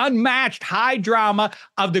 the unmatched high drama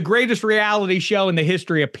of the greatest reality show in the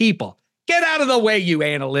history of people. Get out of the way, you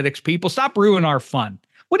analytics people. Stop ruining our fun.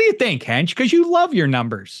 What do you think, Hench? Because you love your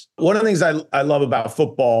numbers. One of the things I love about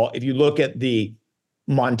football, if you look at the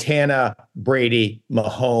Montana, Brady,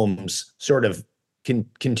 Mahomes sort of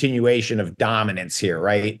continuation of dominance here,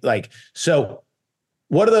 right? Like, so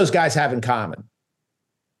what do those guys have in common?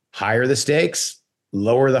 Higher the stakes,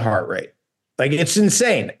 lower the heart rate. Like, it's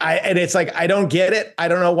insane. And it's like, I don't get it. I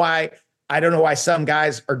don't know why some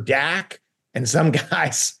guys are Dak and some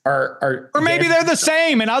guys are or maybe they're the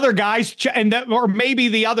same, and other guys, or maybe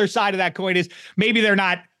the other side of that coin is maybe they're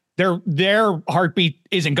not. Their heartbeat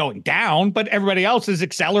isn't going down, but everybody else is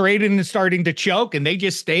accelerating and starting to choke, and they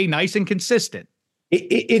just stay nice and consistent.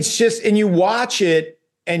 It's just, and you watch it,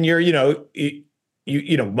 and you're, you know,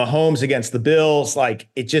 Mahomes against the Bills, like,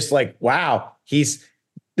 it's just like, wow,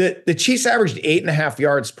 the Chiefs averaged 8.5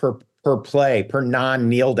 yards per play per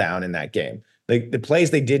non-kneel down in that game. Like, the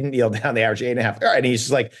plays they didn't kneel down, they averaged 8.5. And he's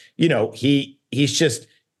just like, you know, he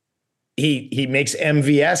makes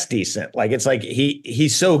MVS decent. Like, it's like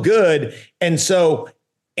he's so good. And so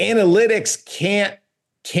analytics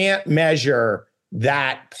can't measure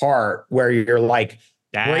that part where you're like,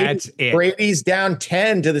 Brady's down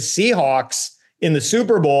 10 to the Seahawks in the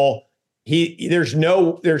Super Bowl. There's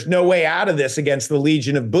no way out of this against the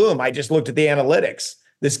Legion of Boom. I just looked at the analytics.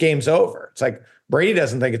 This game's over. It's like, Brady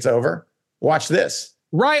doesn't think it's over. Watch this.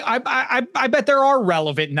 Right. I bet there are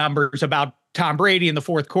relevant numbers about Tom Brady in the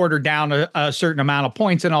fourth quarter down a certain amount of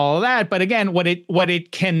points and all of that. But again, what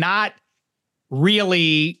it cannot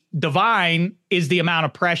really divine is the amount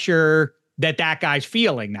of pressure that guy's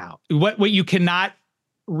feeling now. What you cannot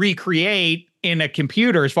recreate in a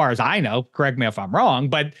computer, as far as I know, correct me if I'm wrong,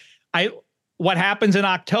 but what happens in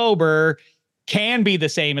October can be the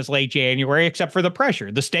same as late January, except for the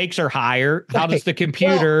pressure. The stakes are higher. How does the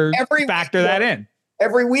computer factor that in?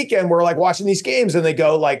 Every weekend we're like watching these games, and they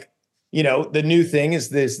go like, you know, the new thing is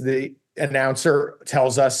this: the announcer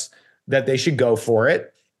tells us that they should go for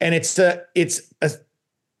it, and it's a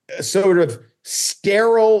sort of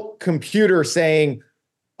sterile computer saying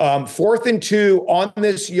 4th and 2 on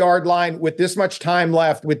this yard line with this much time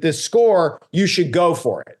left with this score, you should go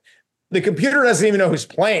for it. The computer doesn't even know who's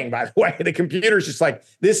playing, by the way. The computer's just like,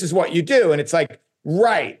 this is what you do. And it's like,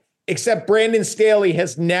 right. Except Brandon Staley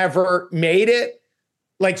has never made it.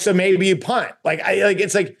 Like, so maybe you punt.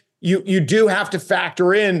 It's like you do have to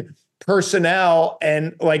factor in personnel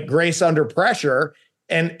and like grace under pressure.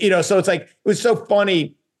 And, you know, so it's like, it was so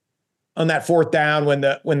funny. on that fourth down when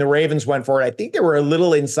the Ravens went for it. I think they were a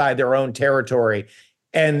little inside their own territory,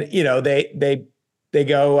 and they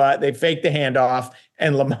go they fake the handoff,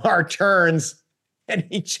 and Lamar turns, and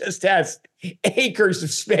he just has acres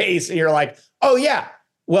of space, and you're like, oh yeah,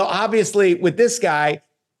 well obviously with this guy,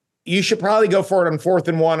 you should probably go for it on 4th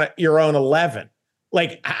and 1 at your own 11.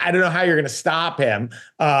 Like I don't know how you're going to stop him,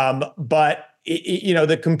 but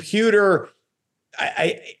the computer.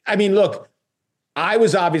 I mean, look. I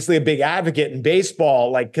was obviously a big advocate in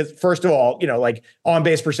baseball, like, because first of all, like on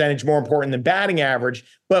base percentage more important than batting average.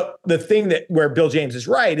 But the thing where Bill James is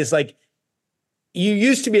right is like, you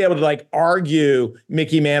used to be able to like argue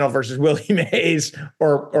Mickey Mantle versus Willie Mays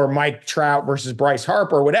or Mike Trout versus Bryce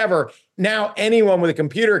Harper or whatever. Now anyone with a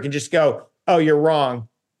computer can just go, oh, you're wrong.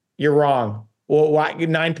 You're wrong. Well,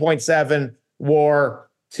 9.7 WAR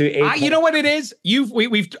to 8. You know what it is?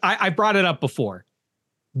 I brought it up before.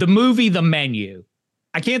 The movie The Menu.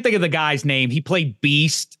 I can't think of the guy's name. He played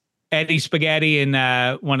Beast, Eddie Spaghetti, in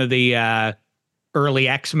one of the early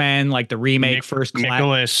X-Men, like the remake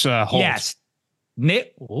Nicholas Hoult. Yes.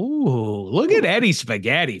 Ooh, look at Eddie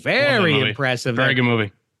Spaghetti. Very impressive. Very good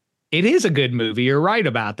movie. It is a good movie. You're right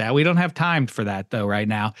about that. We don't have time for that, though, right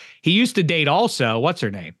now. He used to date also, what's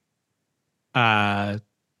her name?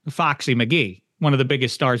 Foxy McGee, one of the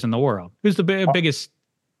biggest stars in the world. Who's the biggest?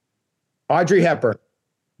 Audrey Hepburn.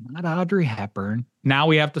 Not Audrey Hepburn. Now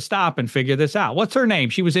we have to stop and figure this out. What's her name?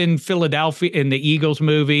 She was in Philadelphia in the Eagles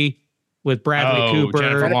movie with Bradley Cooper.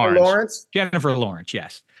 Jennifer Lawrence,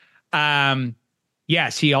 yes.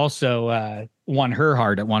 Yes, he also won her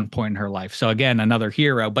heart at one point in her life. So again, another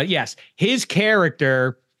hero. But yes, his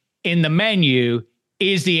character in The Menu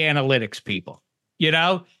is the analytics people.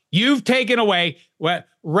 You've taken away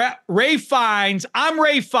Ray Fiennes. I'm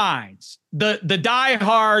Ray Fiennes, the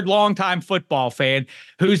diehard longtime football fan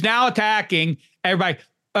who's now attacking everybody.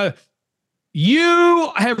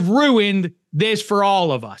 You have ruined this for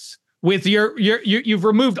all of us with you've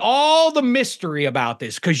removed all the mystery about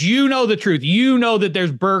this because you know the truth. You know that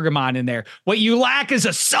there's bergamot in there. What you lack is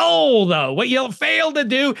a soul, though. What you'll fail to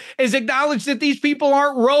do is acknowledge that these people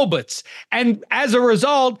aren't robots. And as a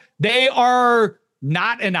result, they are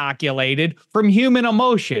not inoculated from human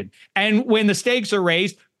emotion. And when the stakes are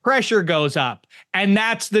raised, pressure goes up. And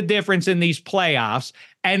that's the difference in these playoffs.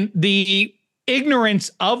 And the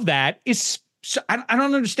ignorance of that is, I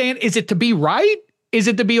don't understand. Is it to be right? Is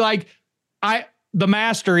it to be like, the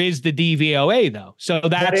master is the DVOA though. So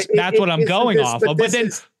that's what I'm going off of. But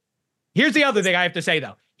then here's the other thing I have to say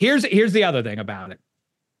though. Here's the other thing about it.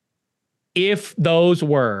 If those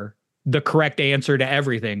were the correct answer to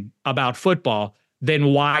everything about football,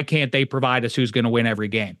 then why can't they provide us who's going to win every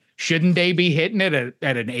game? Shouldn't they be hitting it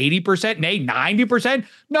at an 80%, nay, 90%?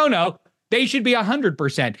 No, they should be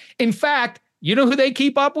 100%. In fact, you know who they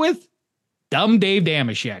keep up with? Dumb Dave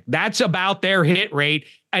Dameshek. That's about their hit rate,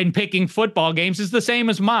 and picking football games is the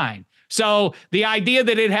same as mine. So the idea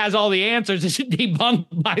that it has all the answers is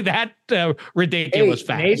debunked by that ridiculous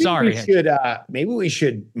fact. Maybe Sorry. Maybe we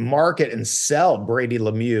should market and sell Brady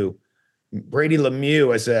Lemieux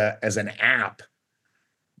as an app.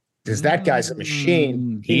 Because that guy's a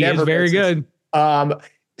machine. He never is very good.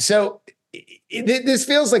 So this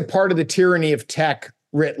feels like part of the tyranny of tech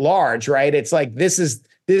writ large, right? It's like this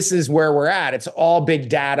is where we're at. It's all big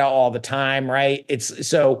data all the time, right? It's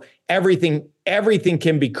so everything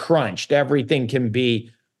can be crunched. Everything can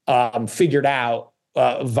be figured out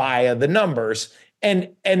via the numbers,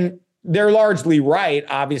 and they're largely right.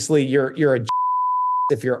 Obviously, you're a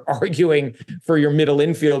if you're arguing for your middle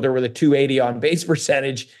infielder with a 280 on base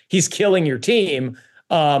percentage, he's killing your team.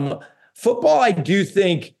 Football, I do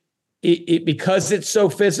think it because it's so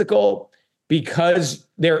physical, because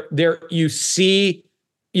there you see,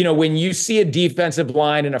 when you see a defensive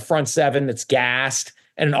line and a front seven that's gassed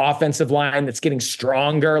and an offensive line that's getting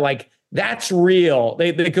stronger, like that's real.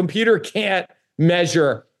 The computer can't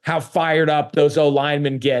measure how fired up those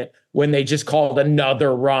O-linemen get when they just called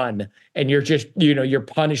another run and you're just, you're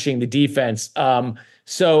punishing the defense.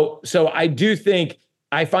 So I do think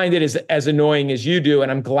I find it as annoying as you do,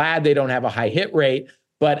 and I'm glad they don't have a high hit rate,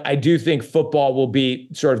 but I do think football will be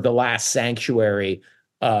sort of the last sanctuary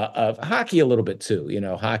of hockey a little bit too.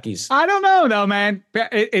 Hockey's. I don't know though, man.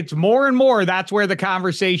 It's more and more. That's where the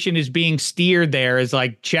conversation is being steered. There is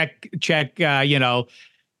like check.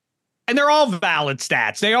 And they're all valid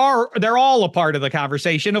stats. They're all a part of the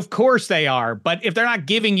conversation. Of course they are. But if they're not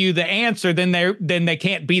giving you the answer, then they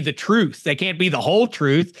can't be the truth. They can't be the whole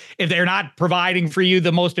truth. If they're not providing for you,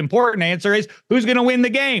 the most important answer is who's going to win the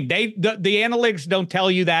game. The analytics don't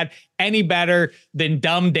tell you that any better than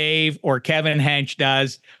Dumb Dave or Kevin Hench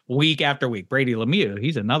does week after week. Brady Lemieux,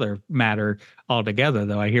 he's another matter altogether,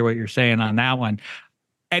 though. I hear what you're saying on that one.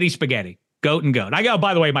 Eddie Spaghetti. Goat and goat.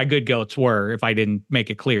 By the way, my good goats were, if I didn't make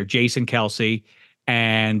it clear, Jason Kelsey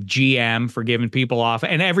and GM for giving people off,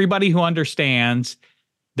 and everybody who understands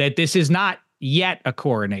that this is not yet a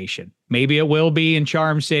coronation. Maybe it will be in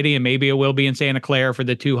Charm City and maybe it will be in Santa Clara for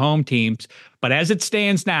the two home teams. But as it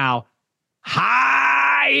stands now,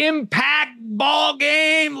 high impact ball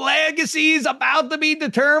game legacies about to be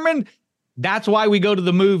determined. That's why we go to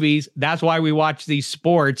the movies. That's why we watch these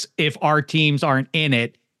sports if our teams aren't in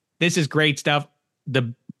it. This is great stuff.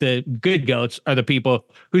 The good goats are the people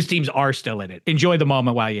whose teams are still in it. Enjoy the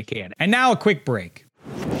moment while you can. And now a quick break.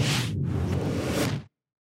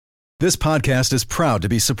 This podcast is proud to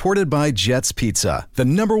be supported by Jets Pizza, the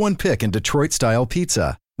 #1 pick in Detroit-style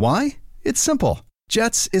pizza. Why? It's simple.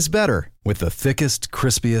 Jets is better. With the thickest,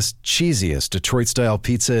 crispiest, cheesiest Detroit-style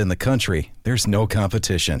pizza in the country, there's no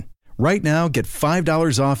competition. Right now, get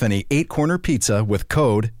 $5 off any 8-corner pizza with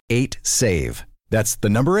code 8SAVE. That's the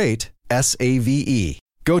number 8, SAVE.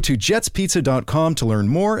 Go to jetspizza.com to learn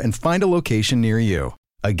more and find a location near you.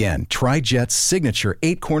 Again, try Jet's signature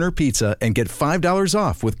 8-corner pizza and get $5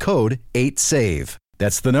 off with code 8SAVE.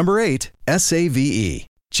 That's the number 8, SAVE.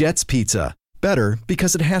 Jet's Pizza. Better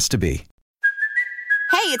because it has to be.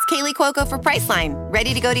 Hey, it's Kaylee Cuoco for Priceline.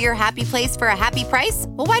 Ready to go to your happy place for a happy price?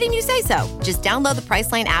 Well, why didn't you say so? Just download the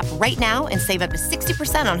Priceline app right now and save up to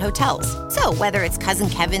 60% on hotels. So whether it's Cousin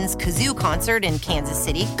Kevin's Kazoo Concert in Kansas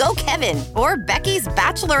City, go Kevin, or Becky's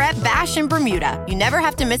Bachelorette Bash in Bermuda, you never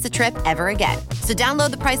have to miss a trip ever again. So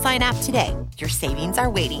download the Priceline app today. Your savings are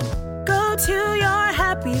waiting. Go to your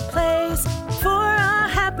happy place for a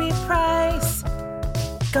happy price.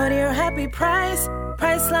 Go to your happy price,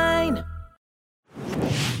 Priceline.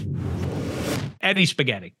 Eddie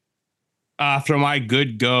Spaghetti. For my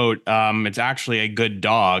good goat, it's actually a good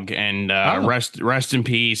dog, and rest in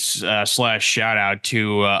peace / shout out to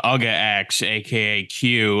Uga X, aka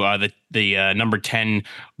Q, the number 10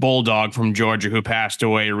 bulldog from Georgia who passed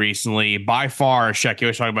away recently. By far, Shek, you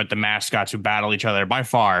always talk about the mascots who battle each other. By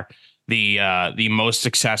far, the most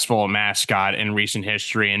successful mascot in recent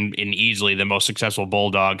history, and easily the most successful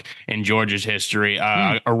bulldog in Georgia's history.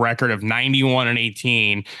 A record of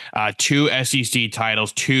 91-18, 2 SEC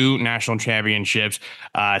titles, 2 national championships,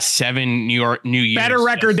 7 New Year's. Better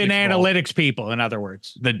record than analytics people, in other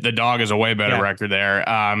words. The dog is a way better record there.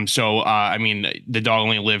 I mean, the dog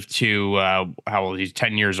only lived to how old? He's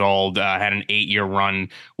 10 years old. Had an 8-year run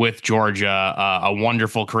with Georgia. A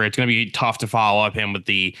wonderful career. It's going to be tough to follow up him with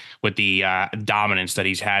the dominance that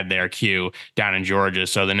he's had there, Q, down in Georgia.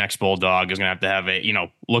 So the next bulldog is going to have it,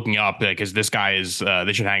 looking up, because this guy is,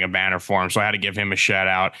 they should hang a banner for him. So I had to give him a shout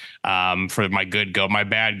out for my good goat. My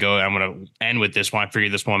bad goat, I'm going to end with this one. I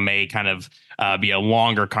figured this one may kind of be a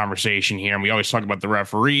longer conversation here. And we always talk about the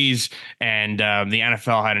referees, and the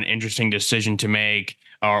NFL had an interesting decision to make.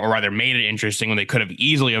 Or rather made it interesting when they could have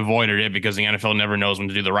easily avoided it, because the NFL never knows when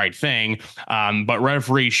to do the right thing. But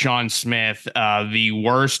referee Shawn Smith, the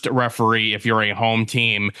worst referee if you're a home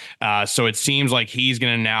team. So it seems like he's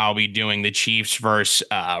going to now be doing the Chiefs versus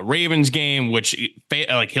Ravens game, which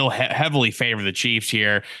he'll heavily favor the Chiefs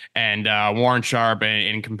here. And Warren Sharp,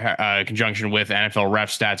 in conjunction with NFL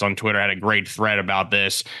Ref Stats on Twitter, had a great thread about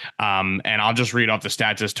this. And I'll just read off the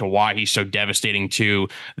stats as to why he's so devastating to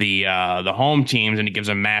the home teams, and he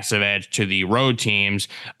gives a massive edge to the road teams,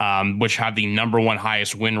 which have the #1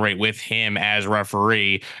 highest win rate with him as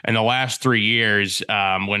referee. In the last 3 years,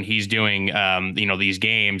 when he's doing these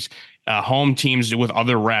games, home teams with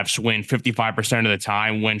other refs win 55% of the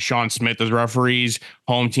time. When Shawn Smith is referees,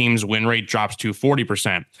 home teams win rate drops to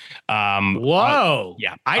 40%. Whoa.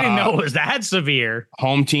 Yeah. I didn't know it was that severe.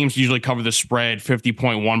 Home teams usually cover the spread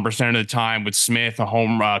 50.1% of the time. With Smith, a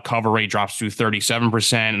home cover rate drops to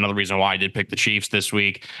 37%. Another reason why I did pick the Chiefs this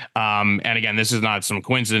week. And again, this is not some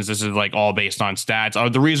coincidence. This is all based on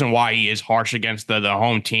stats. The reason why he is harsh against the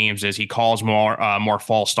home teams is he calls more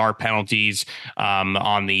false start penalties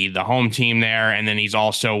on the home team there, and then he's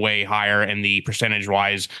also way higher in the percentage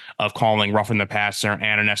wise of calling roughing the passer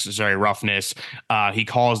and unnecessary roughness. He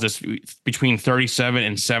calls this between 37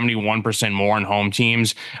 and 71% more in home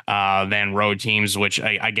teams than road teams, which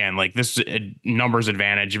again, this is a numbers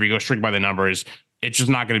advantage. If you go strict by the numbers, it's just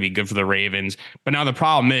not going to be good for the Ravens. But now the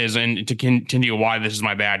problem is, and to continue why this is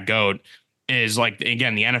my bad goat, is like,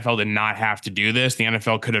 again, the NFL did not have to do this. The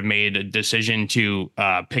NFL could have made a decision to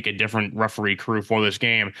pick a different referee crew for this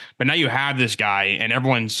game. But now you have this guy and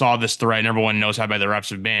everyone saw this thread and everyone knows how bad the refs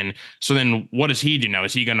have been. So then what does he do now?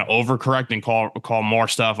 Is he going to overcorrect and call more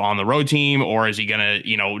stuff on the road team? Or is he going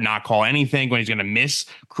to, not call anything when he's going to miss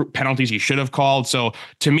penalties he should have called? So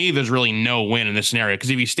to me, there's really no win in this scenario, because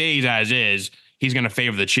if he stays as is, he's going to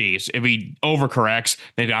favor the Chiefs. If he overcorrects,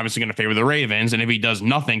 then he's obviously going to favor the Ravens. And if he does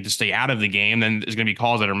nothing to stay out of the game, then there's going to be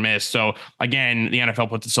calls that are missed. So again, the NFL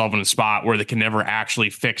puts itself in a spot where they can never actually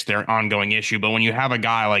fix their ongoing issue. But when you have a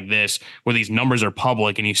guy like this, where these numbers are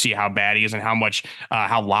public and you see how bad he is and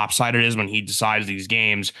how lopsided it is when he decides these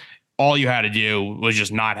games, all you had to do was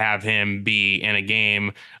just not have him be in a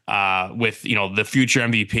game with, the future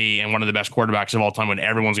MVP and one of the best quarterbacks of all time, when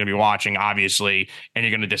everyone's going to be watching, obviously, and you're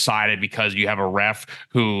going to decide it because you have a ref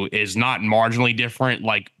who is not marginally different,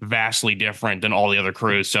 like vastly different than all the other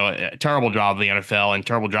crews. So terrible job of the NFL, and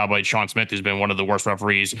terrible job by Shawn Smith, who's been one of the worst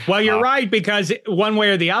referees. Well, you're right, because one way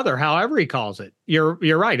or the other, however he calls it, you're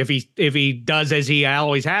right. If he does as he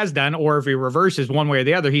always has done, or if he reverses one way or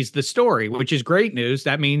the other, he's the story, which is great news.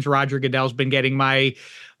 That means Roger Goodell's been getting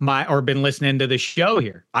been listening to the show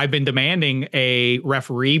here. I've been demanding a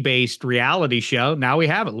referee-based reality show. Now we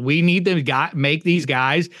have it. We need to make these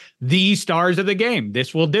guys the stars of the game.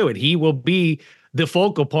 This will do it. He will be the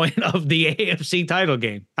focal point of the AFC title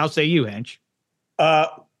game. How say you, Hench?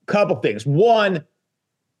 Couple things. One,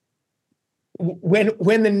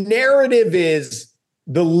 when the narrative is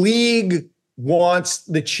the league wants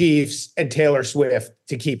the Chiefs and Taylor Swift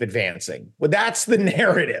to keep advancing, well, that's the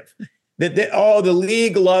narrative. The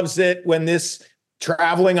league loves it when this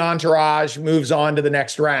traveling entourage moves on to the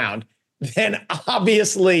next round, then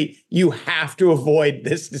obviously you have to avoid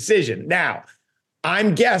this decision. Now,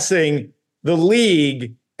 I'm guessing the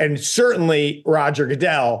league and certainly Roger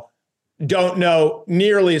Goodell don't know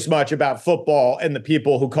nearly as much about football and the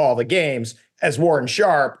people who call the games as Warren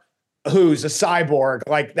Sharp, who's a cyborg.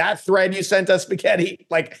 Like that thread you sent us, Spaghetti,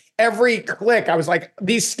 like every click, I was like,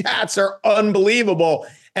 these stats are unbelievable.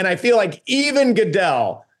 And I feel like even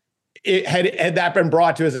Goodell, had that been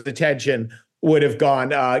brought to his attention, would have gone,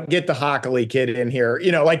 get the Hockley kid in here.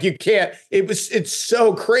 Like you can't, it's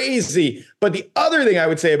so crazy. But the other thing I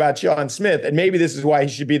would say about Shawn Smith, and maybe this is why he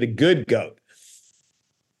should be the good GOAT.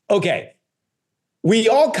 Okay, we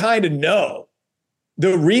all kind of know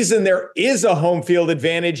the reason there is a home field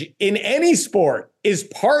advantage in any sport is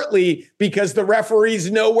partly because the referees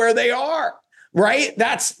know where they are. Right?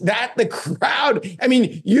 The crowd. I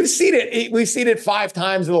mean, you've seen it. We've seen it 5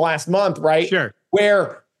 times in the last month, right? Sure.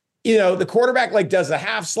 Where, the quarterback like does a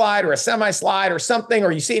half slide or a semi slide or something,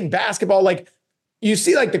 or you see it in basketball, like you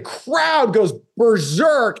see like the crowd goes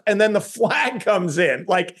berserk and then the flag comes in.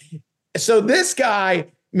 Like, so this guy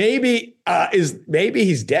maybe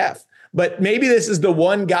he's deaf, but maybe this is the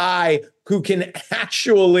one guy who can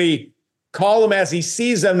actually call him as he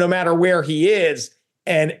sees them, no matter where he is.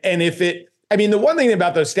 And the one thing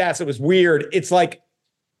about those stats that was weird, it's like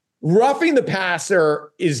roughing the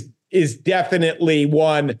passer is definitely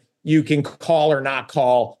one you can call or not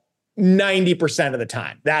call 90% of the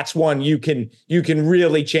time. That's one you can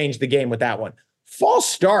really change the game with that one. False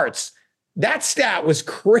starts, that stat was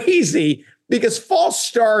crazy because false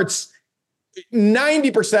starts,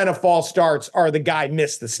 90% of false starts are the guy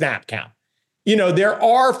missed the snap count. There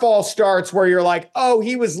are false starts where you're like, oh,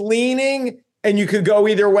 he was leaning, and you could go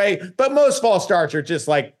either way. But most false starts are just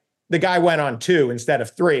like the guy went on 2 instead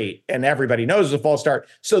of 3, and everybody knows it's a false start.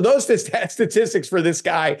 So those statistics for this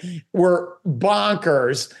guy were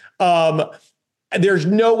bonkers. There's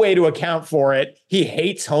no way to account for it. He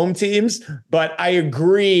hates home teams, but I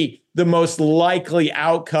agree the most likely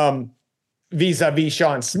outcome vis-a-vis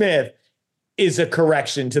Shawn Smith is a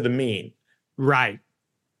correction to the mean. Right.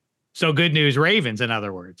 So good news, Ravens, in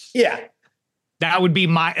other words. Yeah. That would be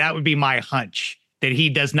my hunch, that he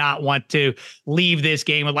does not want to leave this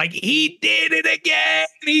game with like, he did it again.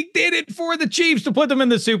 He did it for the Chiefs to put them in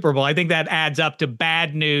the Super Bowl. I think that adds up to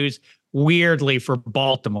bad news, weirdly, for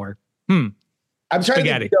Baltimore. I'm trying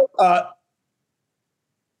to think,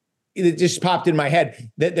 it just popped in my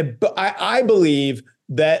head that I believe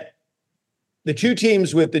that the two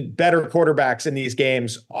teams with the better quarterbacks in these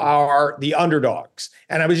games are the underdogs.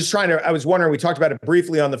 And I was wondering, we talked about it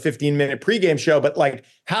briefly on the 15-minute pregame show, but like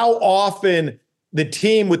how often the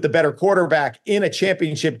team with the better quarterback in a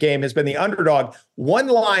championship game has been the underdog. One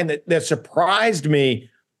line that surprised me,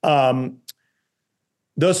 the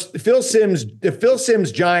Phil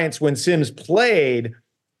Simms Giants, when Simms played,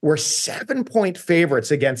 were 7-point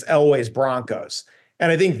favorites against Elway's Broncos.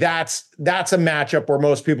 And I think that's a matchup where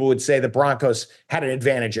most people would say the Broncos had an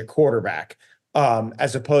advantage at quarterback,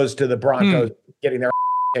 as opposed to the Broncos getting their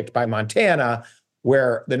kicked by Montana,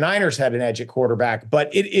 where the Niners had an edge at quarterback. But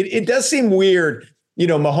it does seem weird,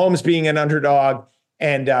 Mahomes being an underdog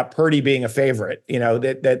and Purdy being a favorite.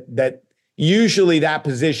 That usually that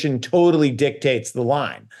position totally dictates the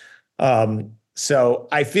line. So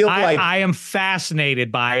I feel like I am fascinated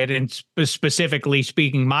by it, and specifically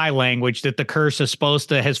speaking my language, that the curse has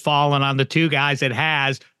fallen on the two guys it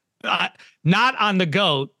has, not on the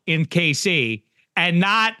GOAT in KC, and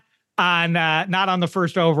not on the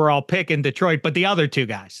first overall pick in Detroit, but the other two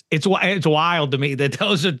guys. It's wild to me that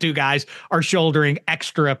those two guys are shouldering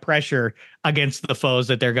extra pressure against the foes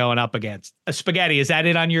that they're going up against. Spaghetti, is that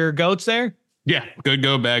it on your GOATs there? Yeah, good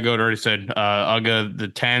goat, bad goat. Already said. I'll go the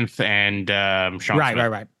 10th and Shawn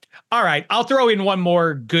Right. All right, I'll throw in one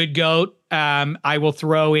more good goat. I will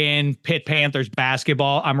throw in Pitt Panthers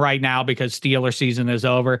basketball. I'm right now because Steeler season is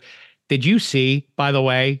over. Did you see, by the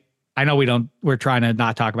way? I know we're trying to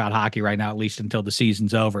not talk about hockey right now, at least until the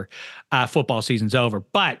season's over, football season's over.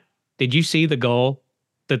 But did you see the goal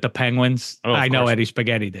that the Penguins? I know Eddie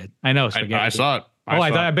Spaghetti did. I know Spaghetti. I saw it.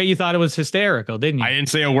 I bet you thought it was hysterical, didn't you? I didn't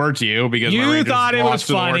say a word to you because you thought it was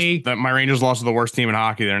funny. My Rangers lost to the worst team in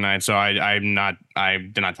hockey the other night, so I did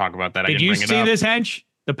not talk about that. Did you see this, Hench?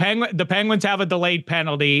 The Penguins have a delayed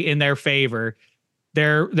penalty in their favor.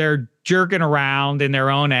 They're jerking around in their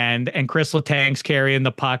own end, and Chris Letang's carrying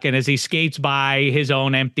the puck, and as he skates by his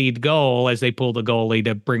own emptied goal, as they pull the goalie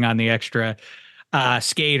to bring on the extra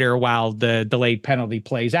skater while the delayed penalty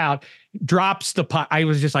plays out, drops the puck. I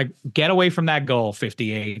was just like, get away from that goal,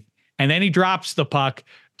 58. And then he drops the puck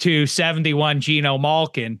to 71 Geno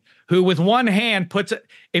Malkin, who with one hand puts it.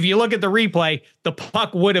 If you look at the replay, the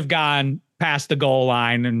puck would have gone past the goal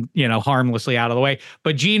line and, harmlessly out of the way.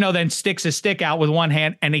 But Geno then sticks a stick out with one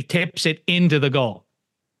hand and he tips it into the goal.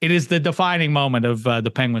 It is the defining moment of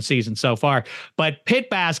the Penguin season so far. But Pitt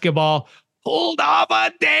basketball pulled off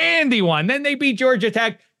a dandy one. Then they beat Georgia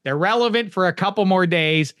Tech. They're relevant for a couple more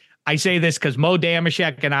days. I say this because Mo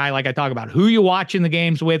Damashek and I talk about who you watching the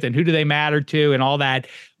games with and who do they matter to and all that.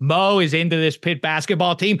 Mo is into this Pitt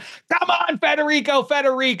basketball team. Come on,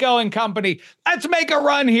 Federico and company. Let's make a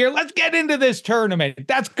run here. Let's get into this tournament.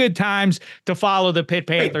 That's good times to follow the Pitt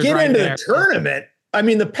Panthers. Get into the tournament. I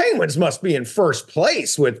mean, the Penguins must be in first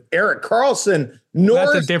place with Erik Karlsson,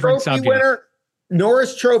 Norris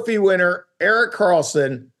Trophy winner, Erik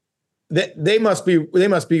Karlsson. They must be going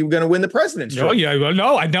to win the President's Trophy. Oh yeah, well,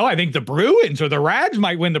 no, I think the Bruins or the Rads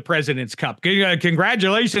might win the President's Cup.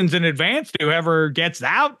 Congratulations in advance to whoever gets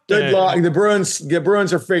out. Good luck. The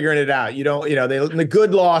Bruins are figuring it out. The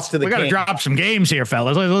good loss to the. We got to drop some games here,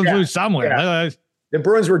 fellas. Let's lose somewhere. Yeah. The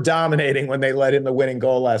Bruins were dominating when they let in the winning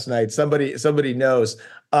goal last night. Somebody knows.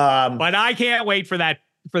 But I can't wait for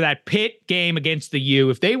that Pitt game against the U.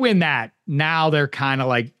 If they win that, now they're kind of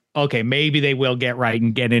like, okay, maybe they will get right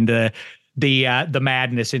and get into the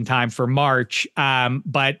madness in time for March.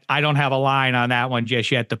 But I don't have a line on that one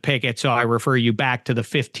just yet to pick it. So I refer you back to the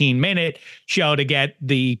 15-minute show to get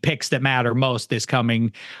the picks that matter most this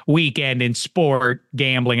coming weekend in sport,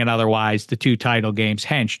 gambling, and otherwise, the two title games.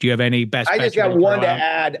 Hench, do you have any best bets? I just got one to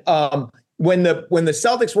add. When the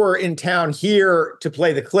Celtics were in town here to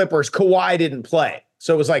play the Clippers, Kawhi didn't play.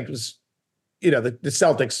 So it was the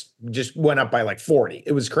Celtics just went up by 40.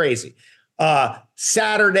 It was crazy.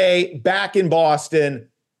 Saturday, back in Boston,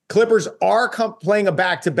 Clippers are playing a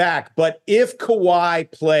back-to-back, but if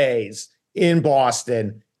Kawhi plays in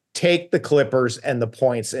Boston, take the Clippers and the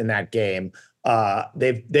points in that game.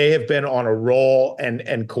 They have been on a roll,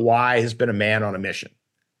 and Kawhi has been a man on a mission.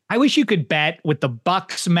 I wish you could bet with the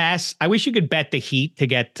Bucks mess. I wish you could bet the Heat to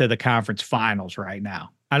get to the conference finals right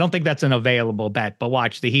now. I don't think that's an available bet, but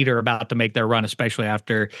watch, the Heat are about to make their run, especially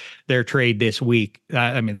after their trade this week.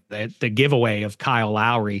 The giveaway of Kyle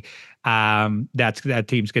Lowry, that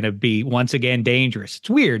team's going to be once again dangerous. It's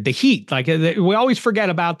weird. The Heat, we always forget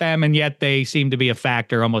about them, and yet they seem to be a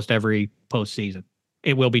factor almost every postseason.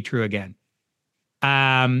 It will be true again.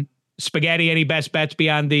 Spaghetti, any best bets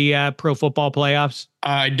beyond the pro football playoffs?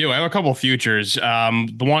 I do. I have a couple futures.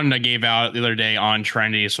 The one I gave out the other day on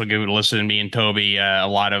Trendy, so give it a listen to me and Toby. A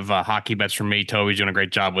lot of hockey bets from me. Toby's doing a great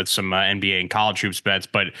job with some NBA and college hoops bets.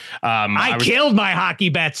 But I killed my hockey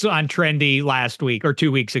bets on Trendy last week or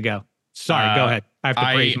 2 weeks ago. Sorry, go ahead. I have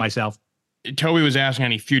to praise myself. Toby was asking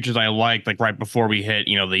any futures I liked, like right before we hit,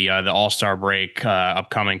 the All-Star break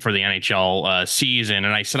upcoming for the NHL season.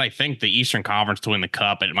 And I said, I think the Eastern Conference to win the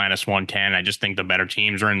Cup at -110. I just think the better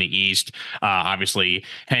teams are in the East. Obviously,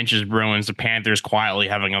 Hench's Bruins, the Panthers quietly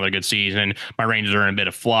having another good season. My Rangers are in a bit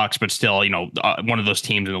of flux, but still, one of those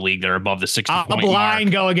teams in the league that are above the 60-point mark. I'll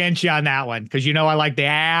blind go against you on that one because, I like the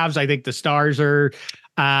Avs. I think the Stars are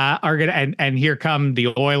gonna and here come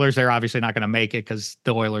the Oilers. They're obviously not going to make it because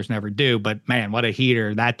the Oilers never do. But man, what a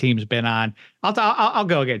heater that team's been on. I'll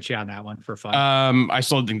go against you on that one for fun. I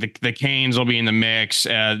still think the Canes will be in the mix.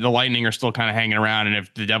 The Lightning are still kind of hanging around, and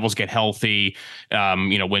if the Devils get healthy,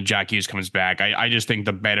 when Jack Hughes comes back, I just think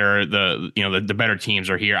the better teams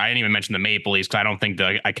are here. I didn't even mention the Maple Leafs because I don't think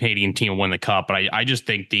a Canadian team will win the Cup, but I just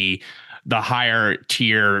think the higher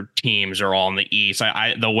tier teams are all in the East.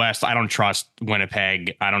 The West, I don't trust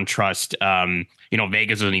Winnipeg. I don't trust,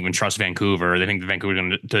 Vegas doesn't even trust Vancouver. They think Vancouver's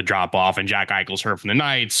going to drop off, and Jack Eichel's hurt from the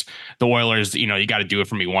Knights. The Oilers, you got to do it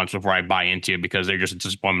for me once before I buy into it because they're just a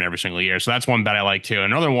disappointment every single year. So that's one bet I like too.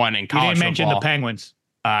 Another one in college football. You didn't mention the Penguins.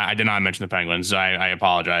 I did not mention the Penguins. I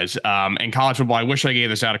apologize. In college football, I wish I gave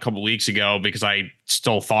this out a couple weeks ago because I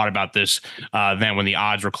still thought about this then when the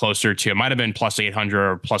odds were closer to, it might have been +800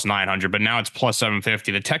 or +900, but now it's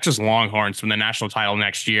 +750. The Texas Longhorns win the national title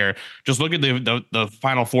next year. Just look at the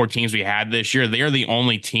final four teams we had this year. They are the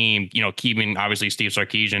only team, keeping obviously Steve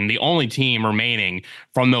Sarkisian, the only team remaining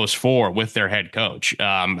from those four with their head coach.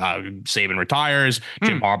 Saban retires.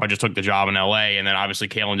 Jim Harbaugh just took the job in LA, and then obviously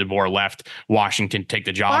Kalen DeBoer left Washington to take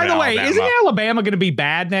the job. By the way, Alabama. Isn't Alabama going to be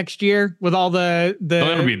bad next year with all the? They'll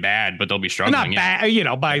never be bad, but they'll be struggling. Not bad,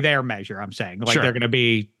 by their measure. I'm saying like Sure. they're going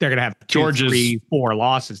to have 2, 3, 4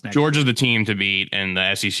 losses next. Georgia's the team to beat in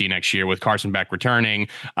the SEC next year with Carson Beck returning.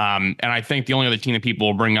 And I think the only other team that people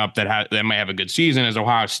will bring up that might have a good season is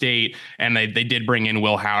Ohio State, and they did bring in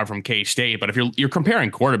Will Howard from K-State. But if you're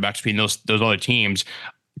comparing quarterbacks between those other teams,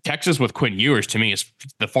 Texas with Quinn Ewers to me is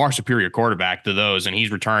the far superior quarterback to those, and he's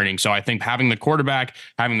returning. So I think having the quarterback,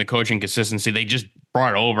 having the coaching consistency, they just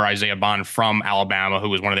brought over Isaiah Bond from Alabama, who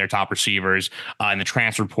was one of their top receivers in the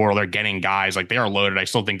transfer portal. They're getting guys like they are loaded. I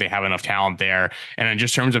still think they have enough talent there. And in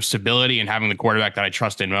just terms of stability and having the quarterback that I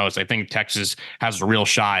trust in most, I think Texas has a real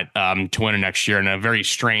shot to win it next year in a very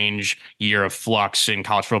strange year of flux in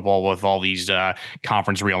college football with all these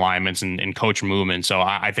conference realignments and coach movement. So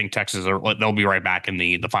I think Texas, they'll be right back in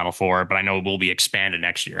the Final Four, but I know it will be expanded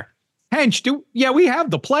next year. Hench, we have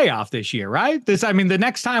the playoff this year, right? The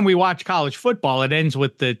next time we watch college football, it ends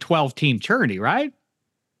with the 12-team tourney, right?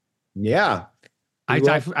 Yeah. I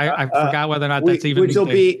forgot whether or not that's even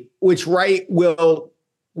which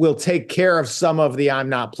will take care of some of the I'm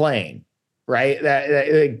not playing, right?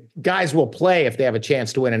 That guys will play if they have a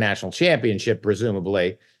chance to win a national championship,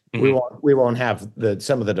 presumably. Mm-hmm. We won't have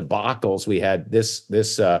some of the debacles we had this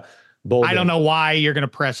bowl. I don't know why you're going to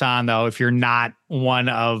press on though if you're not one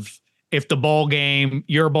of. If the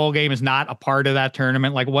your bowl game is not a part of that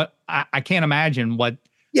tournament, like what I can't imagine what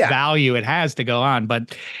value it has to go on.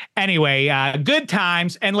 But anyway, good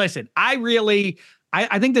times. And listen, I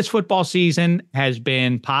think this football season has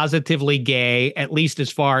been positively gay, at least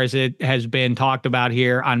as far as it has been talked about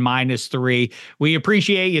here on -3. We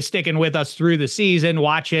appreciate you sticking with us through the season,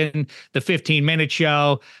 watching the 15-minute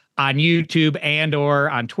show on YouTube and or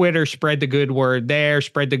on Twitter. Spread the good word there.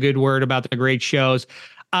 Spread the good word about the great shows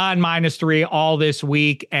on -3 all this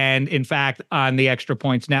week. And in fact, on the Extra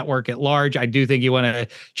Points Network at large. I do think you want to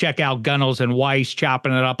check out Gunnels and Weiss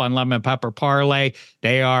chopping it up on Lemon Pepper Parlay.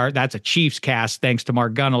 That's a Chiefs cast. Thanks to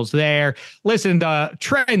Mark Gunnels there. Listen to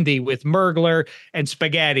Trendy with Mergler and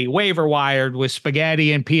Spaghetti, Waiver Wired with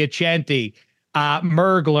Spaghetti and Piacenti,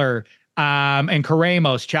 Mergler, and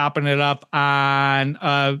Caremos chopping it up on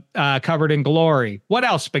Covered in Glory. What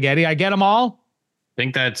else, Spaghetti? I get them all? I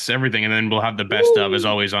think that's everything. And then we'll have the best of, as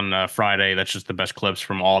always, on Friday. That's just the best clips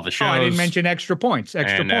from all the shows. Oh, I didn't mention Extra Points.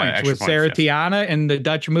 Extra Points with Sarah Tiana and the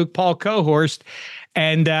Dutch Mook Paul Cohorst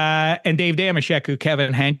and Dave Damashek, who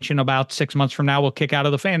Kevin Hench in about 6 months from now will kick out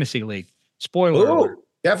of the fantasy league. Spoiler alert.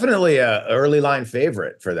 Definitely a early line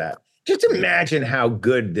favorite for that. Just imagine how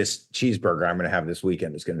good this cheeseburger I'm going to have this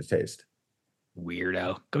weekend is going to taste.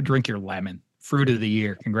 Weirdo. Go drink your lemon. Fruit of the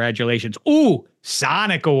year. Congratulations. Ooh,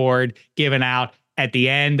 Sonic Award given out at the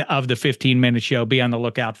end of the 15-minute show. Be on the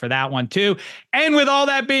lookout for that one too. And with all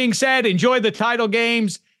that being said, enjoy the title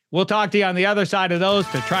games. We'll talk to you on the other side of those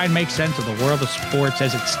to try and make sense of the world of sports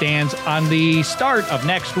as it stands on the start of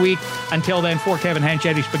next week. Until then, for Kevin Hench,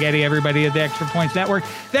 Eddie Spaghetti, everybody at the Extra Points Network,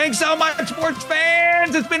 thanks so much, sports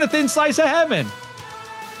fans. It's been a thin slice of heaven.